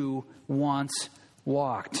which you once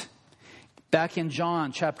walked. Back in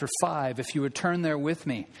John chapter 5, if you would turn there with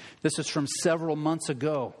me, this is from several months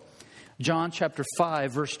ago. John chapter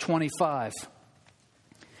 5, verse 25.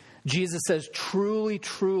 Jesus says, truly,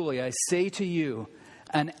 truly, I say to you,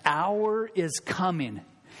 an hour is coming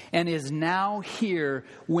and is now here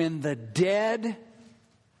when the dead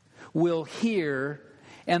will hear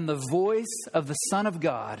and the voice of the Son of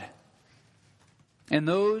God, and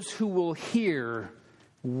those who will hear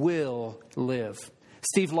will live.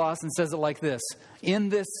 Steve Lawson says it like this: in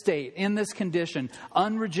this state, in this condition,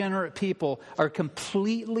 unregenerate people are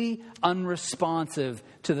completely unresponsive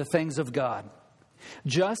to the things of God.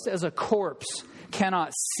 Just as a corpse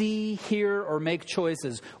cannot see, hear, or make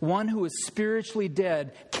choices, one who is spiritually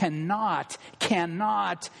dead cannot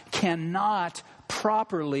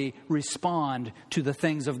properly respond to the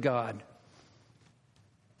things of God.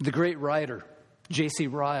 The great writer, J.C.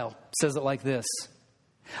 Ryle, says it like this: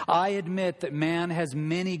 I admit that man has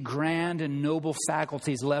many grand and noble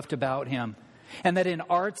faculties left about him, and that in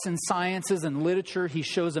arts and sciences and literature he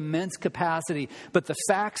shows immense capacity. But the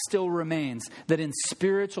fact still remains that in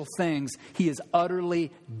spiritual things he is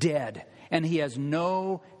utterly dead, and he has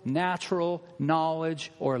no natural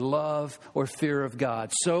knowledge or love or fear of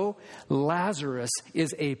God. So Lazarus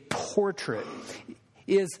is a portrait,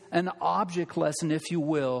 is an object lesson, if you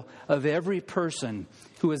will, of every person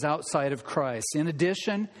who is outside of Christ. In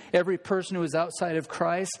addition, every person who is outside of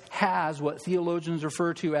Christ has what theologians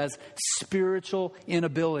refer to as spiritual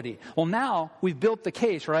inability. Well, now we've built the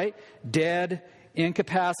case, right? Dead,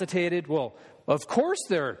 incapacitated. Well, of course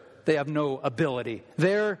they have no ability.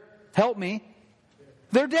 They're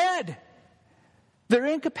dead. They're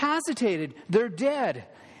incapacitated. They're dead.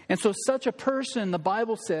 And so such a person, the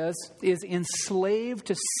Bible says, is enslaved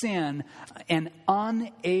to sin and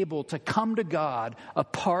unable to come to God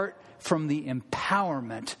apart from the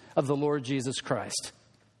empowerment of the Lord Jesus Christ.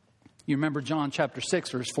 You remember John chapter 6,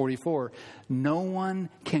 verse 44. No one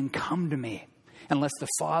can come to me unless the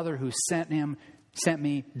Father who sent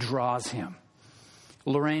me draws him.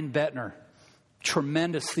 Lorraine Bettner,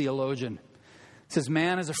 tremendous theologian, says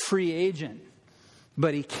man is a free agent,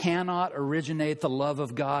 but he cannot originate the love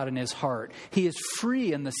of God in his heart. He is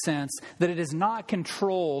free in the sense that it is not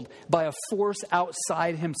controlled by a force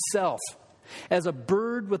outside himself. As a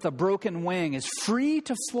bird with a broken wing is free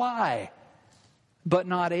to fly, but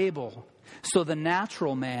not able, so the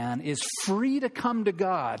natural man is free to come to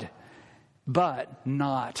God, but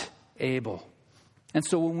not able. And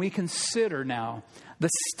so when we consider now the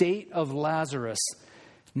state of Lazarus,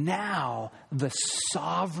 now the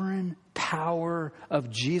sovereign power of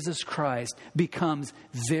Jesus Christ becomes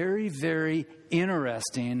very, very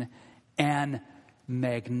interesting and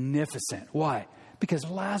magnificent. Why? Because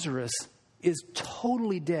Lazarus is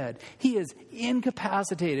totally dead. He is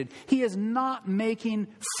incapacitated. He is not making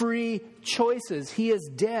free choices. He is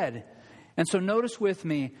dead. And so notice with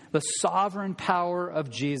me the sovereign power of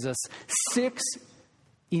Jesus. 6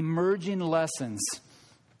 emerging lessons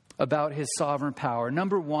about his sovereign power.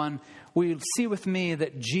 Number 1, we see with me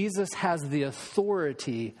that Jesus has the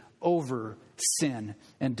authority over sin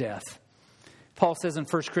and death. Paul says in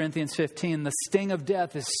 1 Corinthians 15, the sting of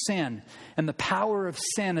death is sin, and the power of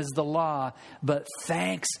sin is the law. But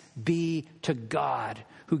thanks be to God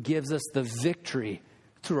who gives us the victory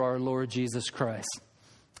through our Lord Jesus Christ.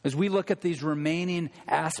 As we look at these remaining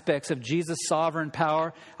aspects of Jesus' sovereign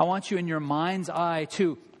power, I want you in your mind's eye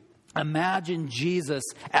to imagine Jesus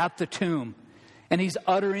at the tomb, and he's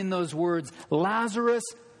uttering those words, Lazarus,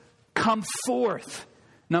 come forth.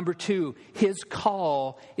 Number 2, his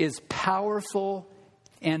call is powerful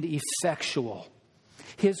and effectual.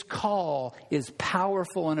 His call is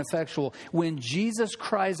powerful and effectual. When Jesus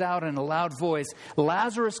cries out in a loud voice,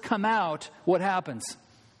 Lazarus, come out, what happens?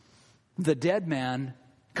 The dead man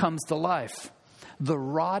comes to life. The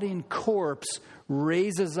rotting corpse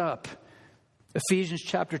raises up. Ephesians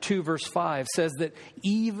chapter 2, verse 5 says that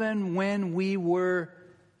even when we were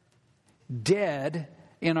dead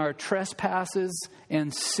in our trespasses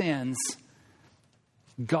and sins,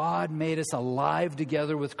 God made us alive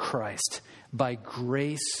together with Christ. By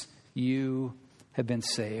grace you have been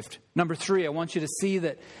saved. Number 3, I want you to see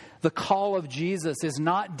that the call of Jesus is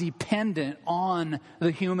not dependent on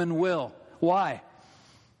the human will. Why?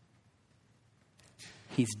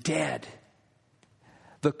 He's dead.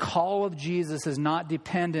 The call of Jesus is not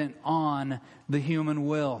dependent on the human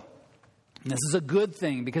will. This is a good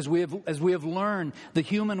thing because as we have learned, the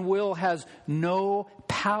human will has no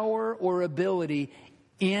power or ability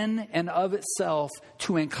in and of itself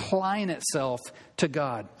to incline itself to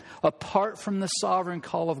God. Apart from the sovereign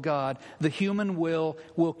call of God, the human will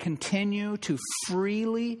continue to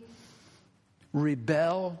freely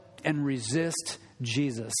rebel and resist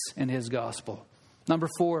Jesus and his gospel. Number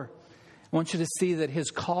 4, I want you to see that his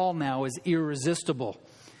call now is irresistible.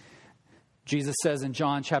 Jesus says in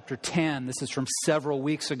John chapter 10, this is from several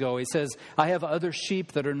weeks ago, he says, I have other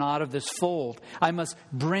sheep that are not of this fold. I must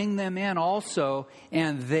bring them in also,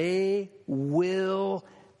 and they will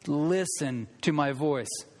listen to my voice.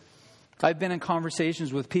 I've been in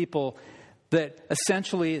conversations with people that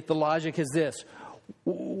essentially the logic is this.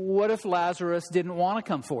 What if Lazarus didn't want to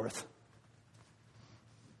come forth?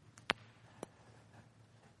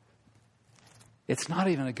 It's not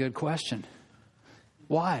even a good question.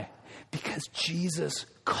 Why? Because Jesus'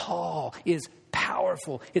 call is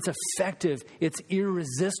powerful, it's effective, it's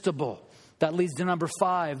irresistible. That leads to number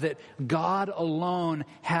 5, that God alone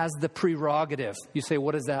has the prerogative. You say,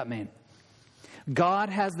 what does that mean? God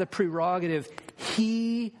has the prerogative.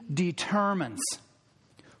 He determines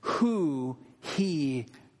who he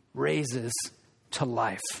raises to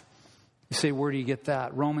life. You say, where do you get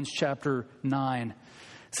that? Romans chapter 9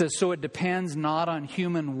 says, so it depends not on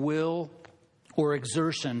human will or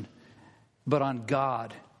exertion, but on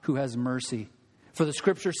God who has mercy. For the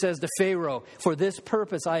scripture says to Pharaoh, for this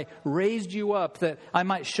purpose I raised you up, that I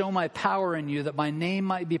might show my power in you, that my name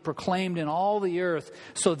might be proclaimed in all the earth.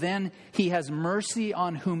 So then he has mercy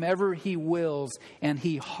on whomever he wills, and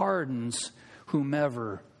he hardens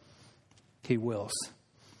whomever he wills.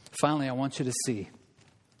 Finally, I want you to see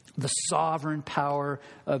the sovereign power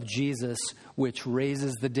of Jesus, which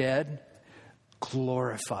raises the dead,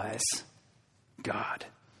 glorifies God.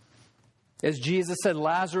 As Jesus said,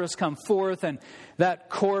 Lazarus, come forth, and that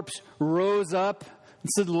corpse rose up and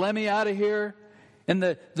said, let me out of here. And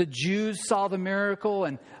the Jews saw the miracle,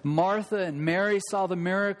 and Martha and Mary saw the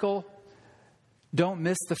miracle. Don't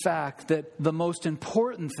miss the fact that the most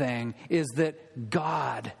important thing is that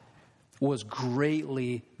God was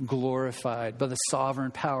greatly glorified by the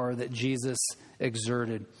sovereign power that Jesus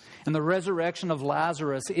exerted. And the resurrection of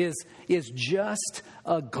Lazarus is just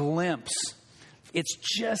a glimpse. It's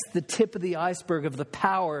just the tip of the iceberg of the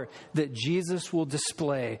power that Jesus will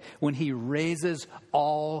display when he raises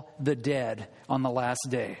all the dead on the last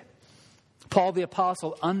day. Paul the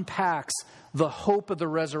Apostle unpacks the hope of the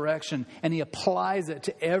resurrection, and he applies it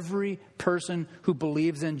to every person who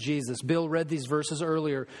believes in Jesus. Bill read these verses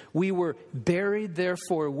earlier. We were buried,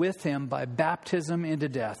 therefore, with him by baptism into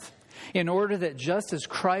death, in order that just as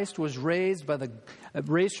Christ was raised from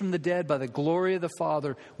the dead by the glory of the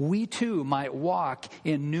Father, we too might walk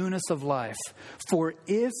in newness of life. For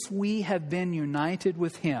if we have been united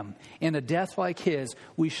with him in a death like his,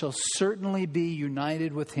 we shall certainly be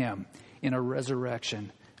united with him in a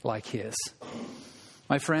resurrection like his.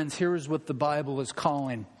 My friends, here is what the Bible is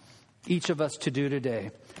calling each of us to do today.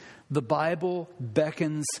 The Bible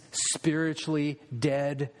beckons spiritually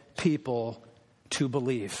dead people to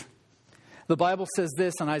believe. The Bible says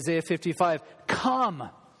this in Isaiah 55, come,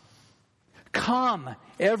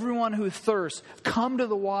 everyone who thirsts, come to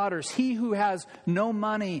the waters. He who has no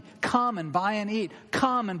money, come and buy and eat.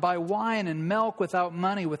 Come and buy wine and milk without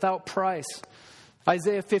money, without price.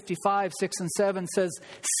 Isaiah 55, 6 and 7 says,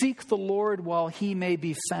 seek the Lord while he may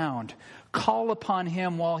be found. Call upon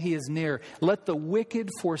him while he is near. Let the wicked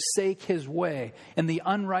forsake his way, and the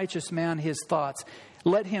unrighteous man his thoughts.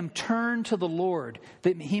 Let him turn to the Lord,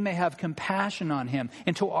 that he may have compassion on him,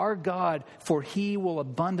 and to our God, for he will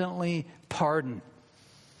abundantly pardon.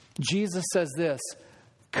 Jesus says this,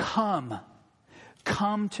 come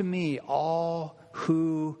to me, all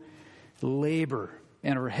who labor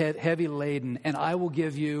and are heavy laden, and I will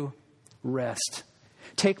give you rest.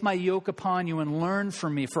 Take my yoke upon you and learn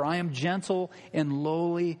from me, for I am gentle and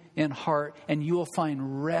lowly in heart, and you will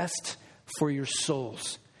find rest for your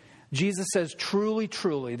souls. Jesus says, truly,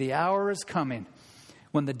 truly, the hour is coming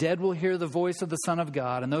when the dead will hear the voice of the Son of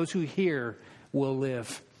God, and those who hear will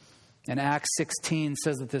live. And Acts 16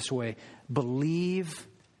 says it this way, believe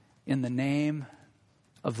in the name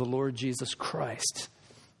of the Lord Jesus Christ,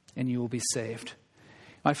 and you will be saved.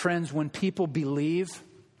 My friends, when people believe,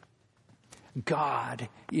 God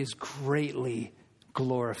is greatly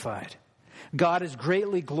glorified. God is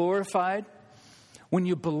greatly glorified when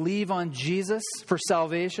you believe on Jesus for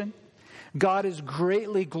salvation, God is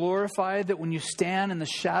greatly glorified that when you stand in the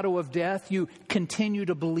shadow of death, you continue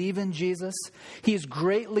to believe in Jesus. He is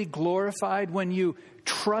greatly glorified when you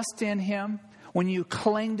trust in Him, when you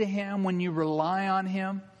cling to Him, when you rely on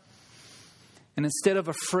Him. And instead of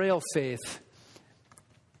a frail faith,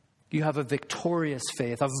 you have a victorious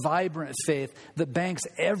faith, a vibrant faith that banks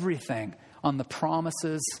everything on the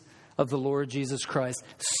promises of the Lord Jesus Christ.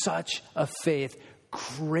 Such a faith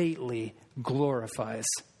greatly glorifies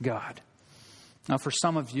God. Now, for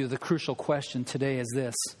some of you, the crucial question today is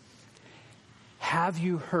this: have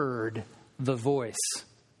you heard the voice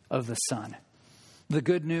of the Son? The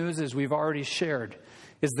good news, as we've already shared,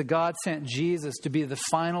 is that God sent Jesus to be the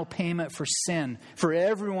final payment for sin, for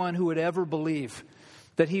everyone who would ever believe,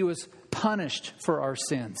 that He was punished for our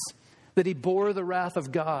sins, that He bore the wrath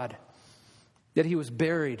of God, that He was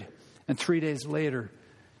buried, and 3 days later,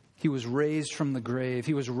 He was raised from the grave.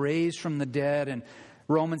 He was raised from the dead. And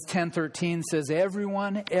Romans 10:13 says,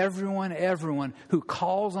 everyone who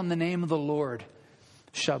calls on the name of the Lord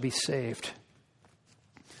shall be saved.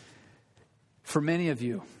 For many of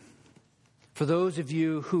you, for those of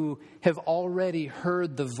you who have already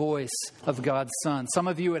heard the voice of God's Son, some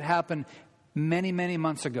of you it happened many, many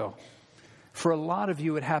months ago. For a lot of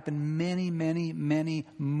you it happened many, many, many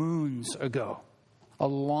moons ago, a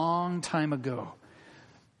long time ago.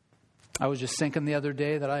 I was just thinking the other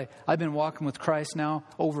day that I've been walking with Christ now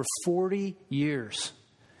over 40 years.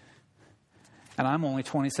 And I'm only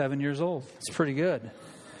 27 years old. It's pretty good.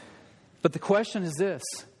 But the question is this: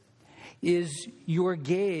 is your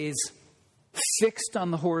gaze fixed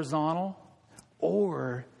on the horizontal,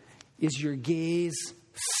 or is your gaze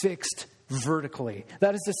fixed vertically?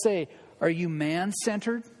 That is to say, are you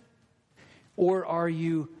man-centered, or are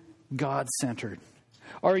you God-centered?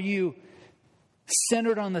 Are you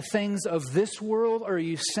centered on the things of this world, or are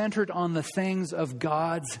you centered on the things of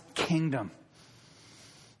God's kingdom?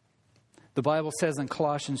 The Bible says in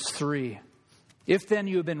Colossians 3, if then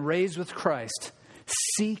you have been raised with Christ,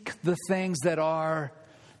 seek the things that are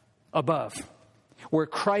above, where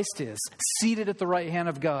Christ is, seated at the right hand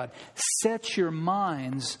of God. Set your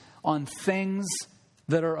minds on things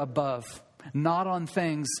that are above, not on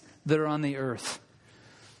things that are on the earth.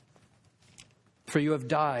 For you have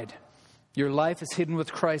died. Your life is hidden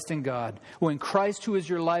with Christ in God. When Christ, who is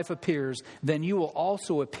your life, appears, then you will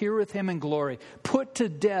also appear with Him in glory. Put to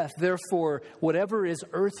death, therefore, whatever is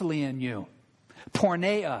earthly in you: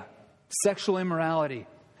 porneia, sexual immorality,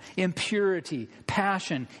 impurity,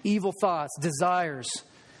 passion, evil thoughts, desires,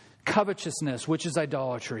 covetousness, which is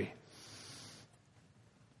idolatry.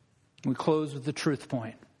 We close with the truth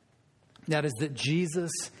point. That is that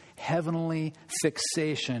Jesus' heavenly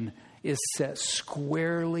fixation is set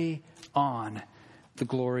squarely on the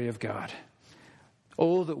glory of God.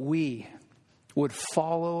 Oh, that we would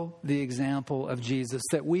follow the example of Jesus,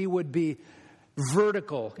 that we would be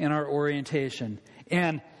vertical in our orientation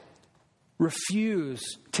and refuse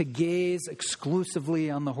to gaze exclusively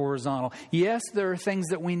on the horizontal. Yes, there are things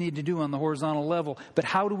that we need to do on the horizontal level, but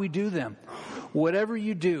how do we do them? Whatever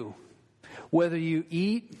you do, whether you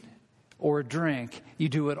eat or drink, you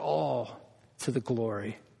do it all to the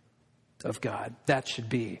glory of God. That should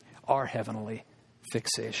be our heavenly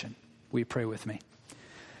fixation. Will you pray with me?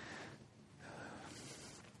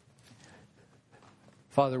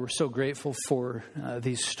 Father, we're so grateful for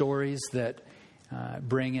these stories that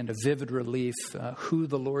bring into vivid relief who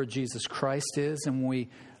the Lord Jesus Christ is. And when we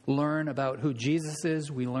learn about who Jesus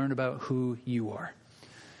is, we learn about who you are.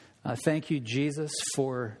 Thank you, Jesus,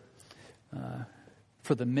 for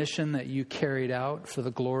the mission that you carried out for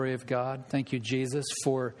the glory of God. Thank you, Jesus,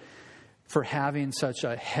 for having such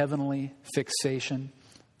a heavenly fixation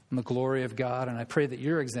on the glory of God. And I pray that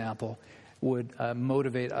your example would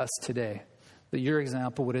motivate us today, that your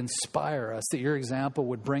example would inspire us, that your example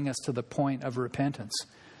would bring us to the point of repentance.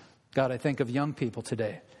 God, I think of young people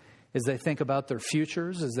today as they think about their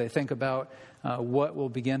futures, as they think about what will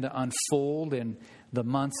begin to unfold in the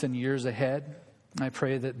months and years ahead. I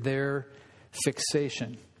pray that their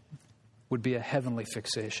fixation would be a heavenly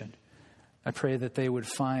fixation. I pray that they would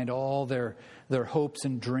find all their hopes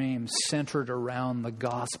and dreams centered around the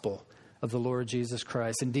gospel of the Lord Jesus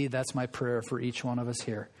Christ. Indeed, that's my prayer for each one of us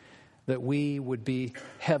here, that we would be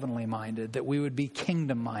heavenly minded, that we would be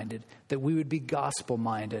kingdom minded, that we would be gospel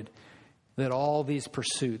minded, that all these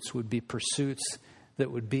pursuits would be pursuits that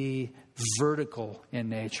would be vertical in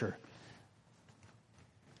nature.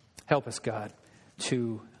 Help us, God,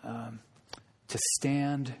 to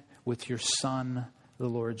stand with your Son, the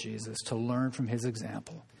Lord Jesus, to learn from his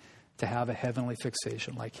example, to have a heavenly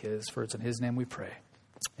fixation like his. For it's in his name we pray.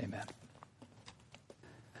 Amen.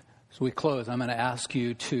 So we close. I'm going to ask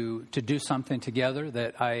you to do something together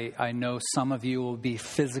that I know some of you will be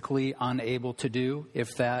physically unable to do.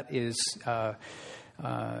 If that is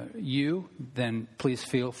you, then please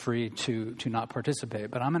feel free to not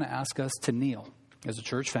participate. But I'm going to ask us to kneel as a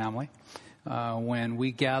church family. When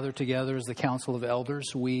we gather together as the Council of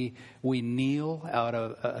Elders, we kneel out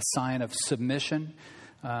of a sign of submission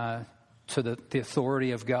to the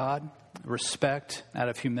authority of God, respect out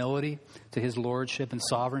of humility to His lordship and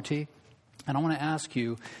sovereignty. And I want to ask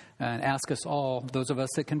you and ask us all, those of us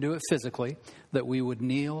that can do it physically, that we would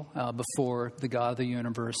kneel before the God of the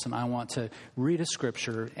universe. And I want to read a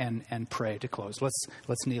scripture and pray to close.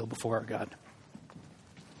 Let's kneel before our God.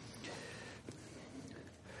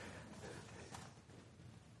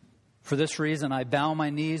 For this reason, I bow my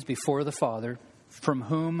knees before the Father, from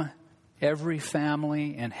whom every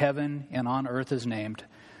family in heaven and on earth is named,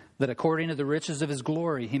 that according to the riches of His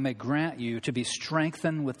glory, He may grant you to be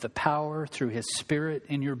strengthened with the power through His Spirit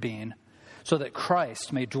in your being, so that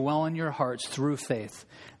Christ may dwell in your hearts through faith,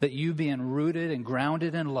 that you, being rooted and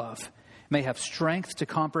grounded in love, may have strength to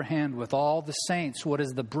comprehend with all the saints what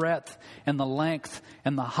is the breadth and the length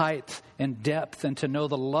and the height and depth, and to know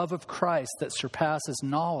the love of Christ that surpasses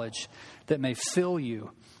knowledge, that may fill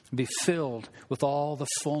you, be filled with all the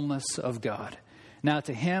fullness of God. Now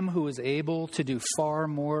to Him who is able to do far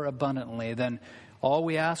more abundantly than all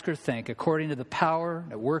we ask or think, according to the power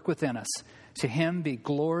at work within us, to Him be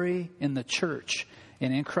glory in the church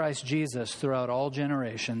and in Christ Jesus throughout all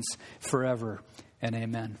generations, forever and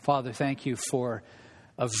amen. Father, thank you for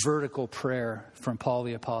a vertical prayer from Paul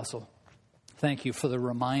the Apostle. Thank you for the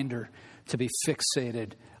reminder to be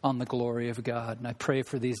fixated on the glory of God. And I pray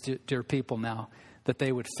for these dear people now that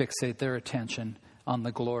they would fixate their attention on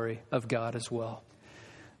the glory of God as well.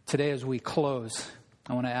 Today, as we close,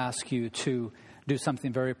 I want to ask you to do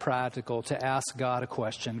something very practical, to ask God a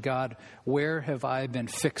question. God, where have I been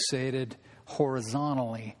fixated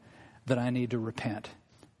horizontally that I need to repent?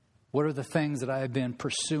 What are the things that I have been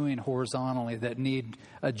pursuing horizontally that need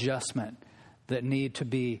adjustment, that need to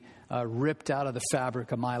be ripped out of the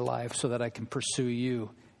fabric of my life so that I can pursue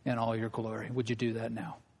you in all your glory? Would you do that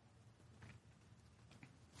now?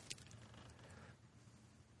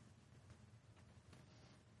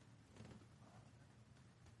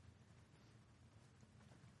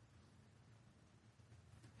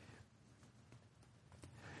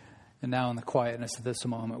 And now in the quietness of this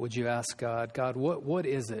moment, would you ask God, God, what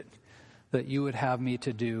is it that you would have me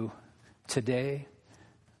to do today,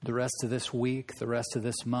 the rest of this week, the rest of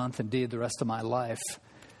this month, indeed the rest of my life,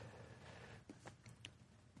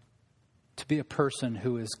 to be a person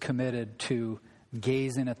who is committed to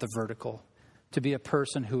gazing at the vertical, to be a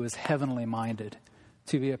person who is heavenly minded,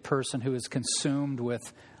 to be a person who is consumed with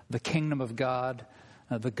the kingdom of God,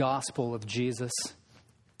 the gospel of Jesus,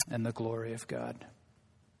 and the glory of God.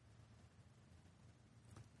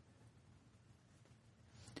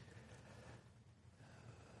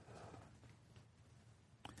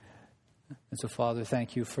 And so, Father,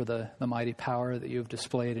 thank you for the mighty power that you have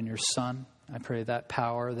displayed in your Son. I pray that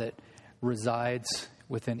power that resides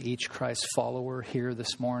within each Christ follower here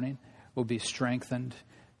this morning will be strengthened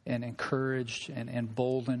and encouraged and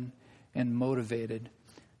emboldened and motivated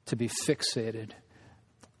to be fixated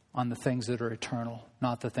on the things that are eternal,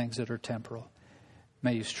 not the things that are temporal.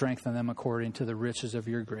 May you strengthen them according to the riches of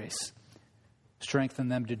your grace. Strengthen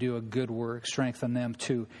them to do a good work. Strengthen them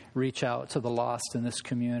to reach out to the lost in this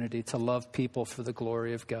community, to love people for the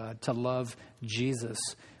glory of God, to love Jesus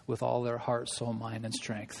with all their heart, soul, mind, and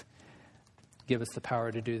strength. Give us the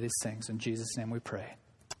power to do these things. In Jesus' name we pray.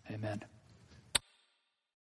 Amen.